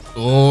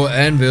 Oh,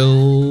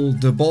 anvil,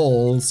 the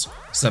balls.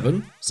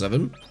 7.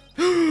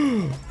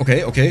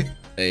 Okay.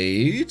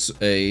 8.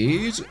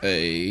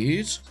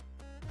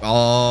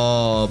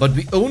 But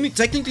we only,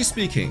 technically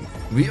speaking,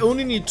 we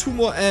only need 2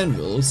 more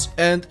anvils,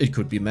 and it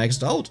could be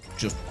maxed out,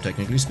 just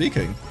technically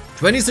speaking.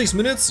 26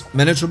 minutes,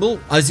 manageable.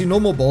 I see no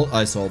more ball.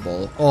 I saw a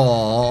ball.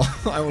 Oh,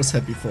 I was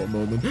happy for a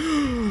moment.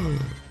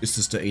 Is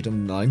this the 8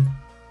 and 9?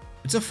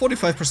 It's a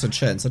 45%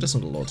 chance, that is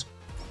not a lot.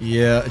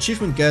 Yeah,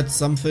 achievement gets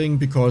something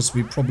because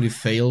we probably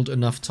failed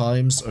enough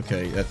times.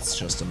 Okay, that's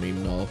just a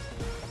meme now.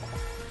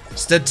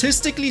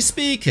 Statistically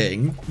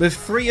speaking, with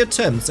 3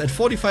 attempts at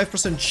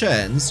 45%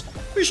 chance,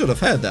 we should have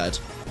had that.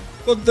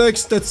 But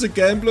Dex, that's a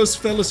gambler's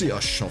fallacy. Oh,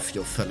 shove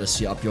your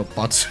fallacy up your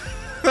butt.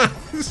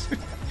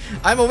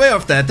 I'm aware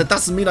of that. That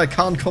doesn't mean I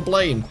can't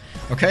complain,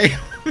 okay?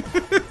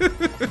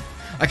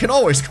 I can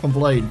always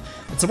complain.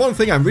 It's the one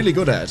thing I'm really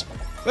good at.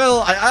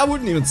 Well, I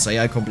wouldn't even say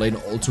I complain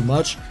all too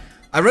much.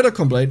 I'd rather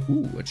complain...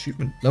 Ooh,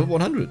 achievement. Level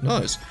 100.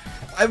 Nice.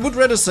 I would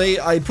rather say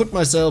I put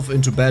myself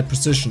into bad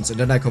positions and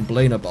then I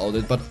complain about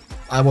it, but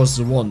I was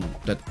the one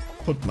that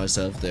put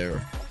myself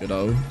there, you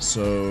know?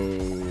 So,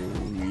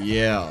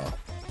 yeah.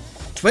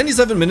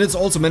 27 minutes,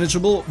 also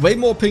manageable. Way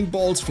more pink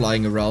balls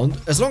flying around.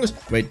 As long as...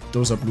 Wait,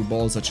 those are blue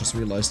balls. I just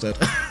realized that.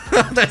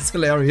 That's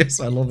hilarious.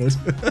 I love it.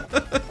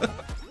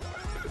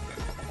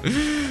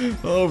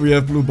 Oh, we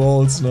have blue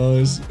balls.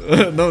 Nice.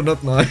 No,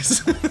 not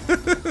nice.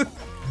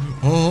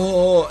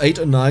 Oh, 8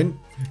 and 9.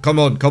 Come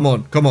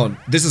on.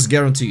 This is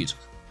guaranteed.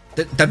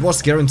 That was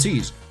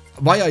guaranteed.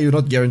 Why are you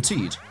not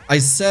guaranteed? I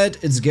said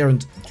it's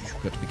guaranteed. You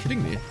got to be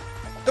kidding me.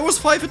 There was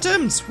 5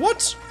 attempts.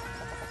 What?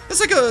 That's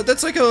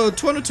like a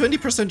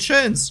 220%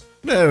 chance.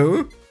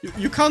 No,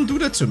 you can't do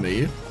that to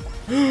me.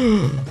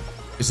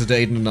 Is it the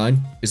 8 and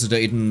 9? Is it the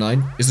 8 and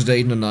 9? Is it the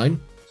 8 and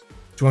 9?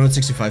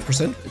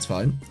 265%. It's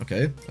fine.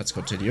 Okay, let's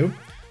continue.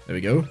 There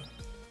we go.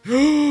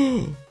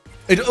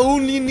 It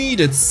only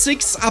needed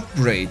 6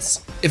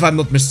 upgrades, if I'm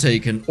not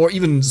mistaken, or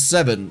even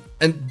 7,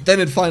 and then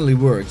it finally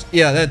worked.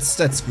 Yeah,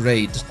 that's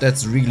great.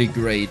 That's really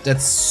great.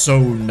 That's so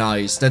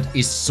nice. That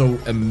is so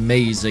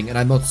amazing, and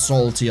I'm not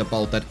salty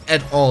about that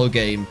at all,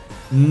 game.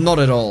 Not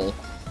at all.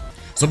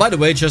 So by the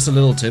way, just a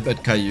little tip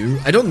at Caillou.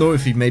 I don't know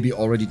if he maybe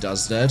already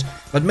does that,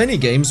 but many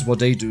games, what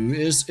they do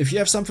is, if you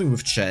have something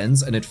with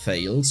chance and it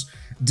fails,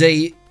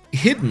 they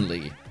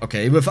hiddenly,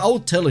 okay,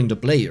 without telling the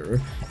player,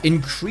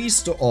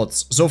 increase the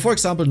odds. So for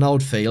example, now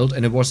it failed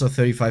and it was a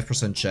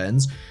 35%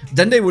 chance,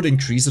 then they would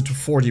increase it to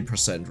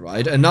 40%,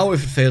 right? And now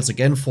if it fails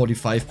again,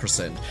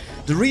 45%.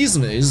 The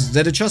reason is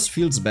that it just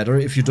feels better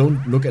if you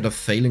don't look at a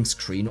failing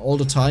screen all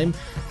the time.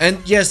 And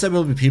yes, there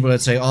will be people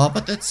that say, oh,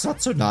 but that's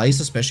not so nice,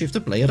 especially if the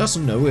player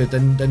doesn't know it,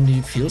 then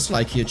he feels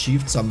like he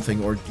achieved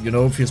something, or, you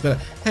know, feels better.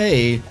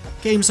 Hey,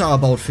 games are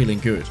about feeling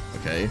good.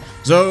 Okay,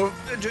 so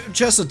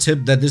just a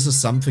tip that this is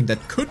something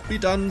that could be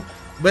done.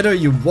 Whether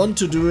you want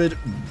to do it,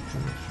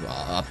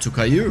 up to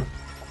Caillou.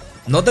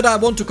 Not that I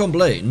want to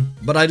complain,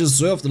 but I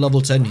deserve the level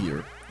 10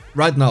 here.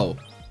 Right now.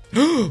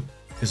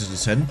 Is it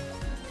a 10?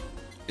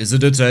 Is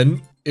it a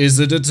 10? Is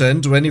it a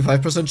 10?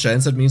 25%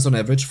 chance, that means on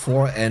average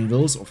 4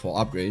 anvils or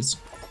 4 upgrades.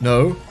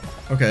 No?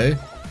 Okay.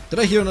 Did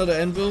I hear another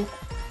anvil?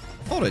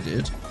 I thought I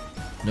did.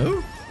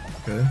 No?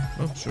 Okay.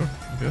 Oh, sure.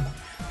 Okay.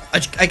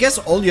 I guess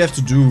all you have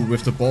to do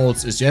with the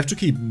balls is you have to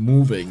keep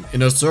moving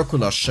in a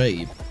circular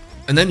shape,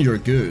 and then you're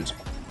good.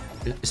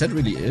 Is that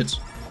really it?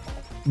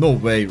 No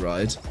way,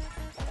 right?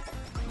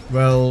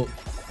 Well,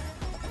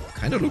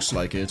 kinda looks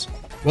like it.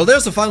 Well,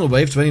 there's the final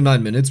wave,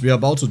 29 minutes, we are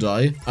about to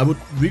die. I would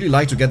really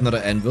like to get another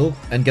anvil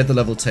and get the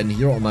level 10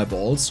 here on my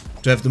balls,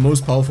 to have the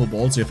most powerful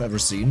balls you've ever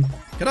seen.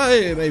 Can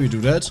I maybe do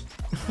that?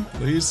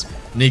 Please?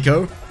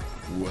 Nico,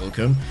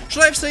 welcome.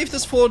 Should I have saved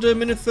this for the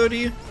minute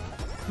 30?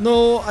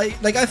 No, I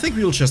think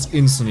we'll just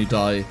instantly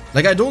die.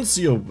 Like, I don't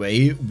see a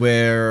way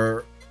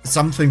where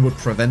something would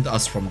prevent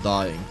us from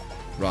dying,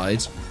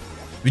 right?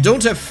 We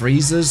don't have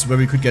freezes where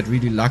we could get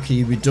really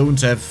lucky. We don't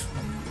have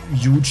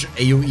huge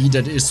AoE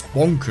that is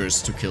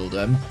bonkers to kill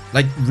them.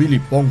 Like, really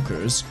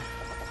bonkers.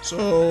 So,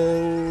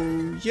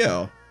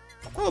 yeah.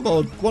 How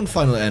about one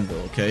final anvil,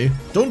 okay?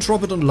 Don't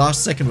drop it on the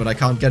last second when I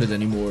can't get it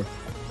anymore.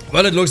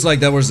 Well, it looks like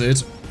that was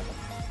it.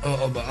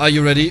 Are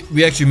you ready?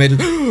 We actually made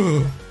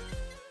it.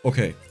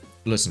 Okay.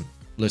 Listen,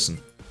 listen.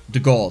 The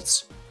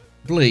gods.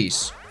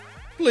 Please.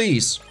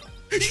 Please.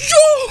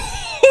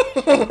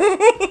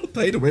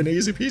 Pay to win,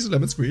 easy peasy,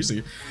 lemon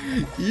squeezy.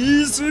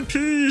 Easy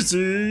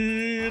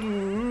peasy,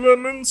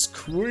 lemon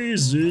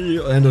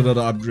squeezy. And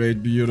another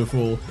upgrade,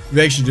 beautiful.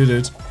 We actually did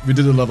it. We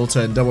did a level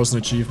 10, that was an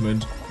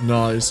achievement.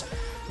 Nice.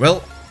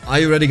 Well, are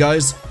you ready,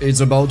 guys?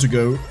 It's about to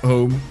go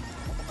home.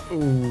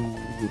 Ooh,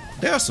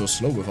 they are so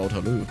slow without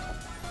Halu.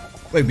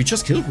 Wait, we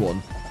just killed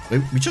one.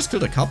 Wait, we just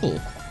killed a couple.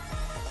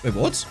 Wait,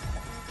 what?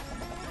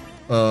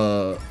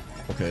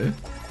 Okay.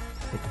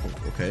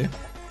 Okay.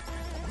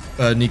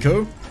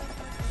 Nico?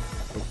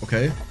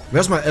 Okay.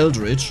 Where's my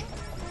Eldritch?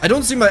 I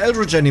don't see my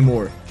Eldritch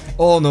anymore.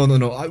 Oh, no, no,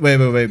 no.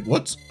 Wait.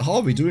 What? How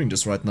are we doing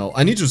this right now?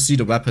 I need to see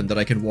the weapon that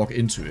I can walk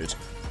into it.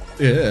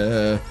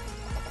 Yeah.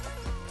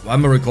 Why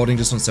am I recording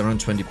this on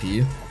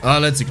 720p?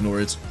 Let's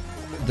ignore it.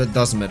 That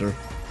doesn't matter.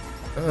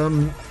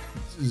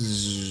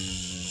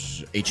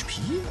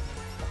 HP?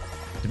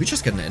 Did we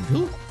just get an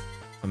anvil?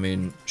 I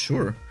mean,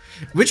 sure.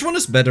 Which one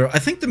is better? I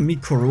think the Mi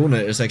Corona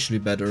is actually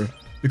better.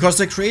 Because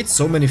they create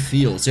so many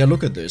fields. Yeah,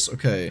 look at this.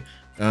 Okay.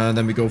 And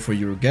then we go for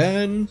you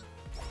again.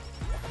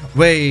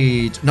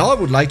 Wait. Now I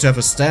would like to have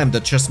a stamp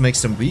that just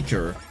makes them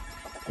weaker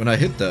when I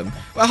hit them.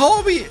 Well, how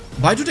are we...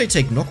 Why do they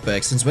take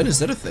knockback? Since when is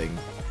that a thing?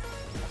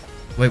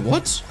 Wait,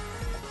 what?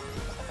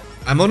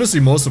 I'm honestly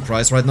more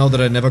surprised right now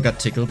that I never got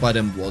tickled by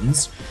them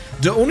once.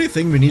 The only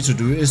thing we need to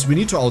do is we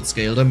need to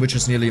outscale them, which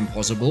is nearly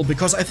impossible,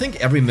 because I think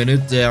every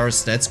minute their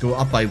stats go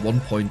up by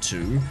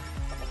 1.2.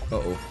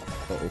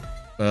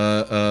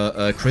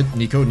 Crit,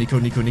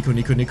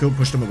 Nico,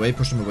 push them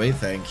away,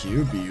 thank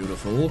you,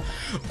 beautiful.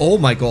 Oh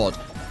my god,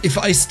 if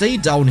I stay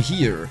down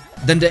here,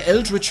 then the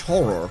Eldritch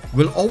Horror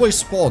will always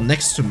spawn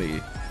next to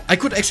me. I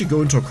could actually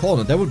go into a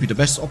corner, that would be the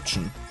best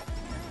option.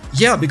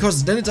 Yeah,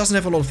 because then it doesn't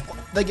have a lot of...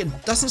 Like,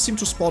 it doesn't seem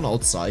to spawn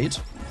outside.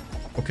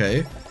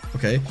 Okay.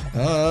 Okay.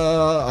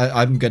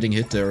 I'm getting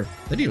hit there.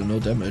 They deal no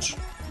damage.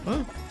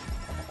 Huh?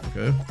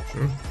 Okay,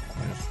 sure.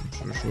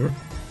 Yes, sure.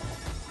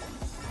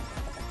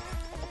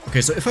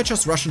 Okay, so if I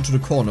just rush into the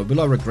corner, will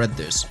I regret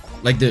this?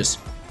 Like this.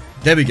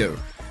 There we go.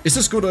 Is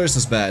this good or is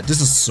this bad? This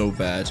is so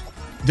bad.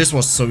 This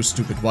was so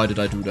stupid. Why did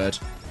I do that?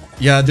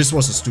 Yeah, this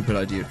was a stupid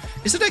idea.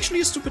 Is it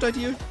actually a stupid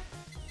idea?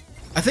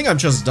 I think I'm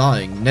just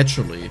dying,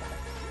 naturally.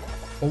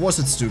 Or was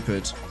it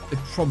stupid? It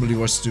probably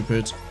was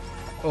stupid.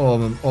 Oh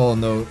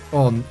no.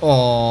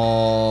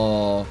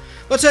 Oh.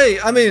 But hey,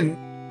 I mean,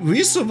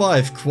 we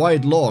survived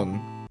quite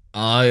long.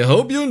 I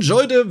hope you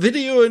enjoyed the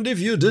video, and if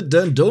you did,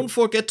 then don't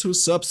forget to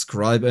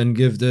subscribe and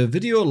give the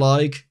video a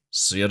like.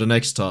 See you the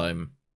next time.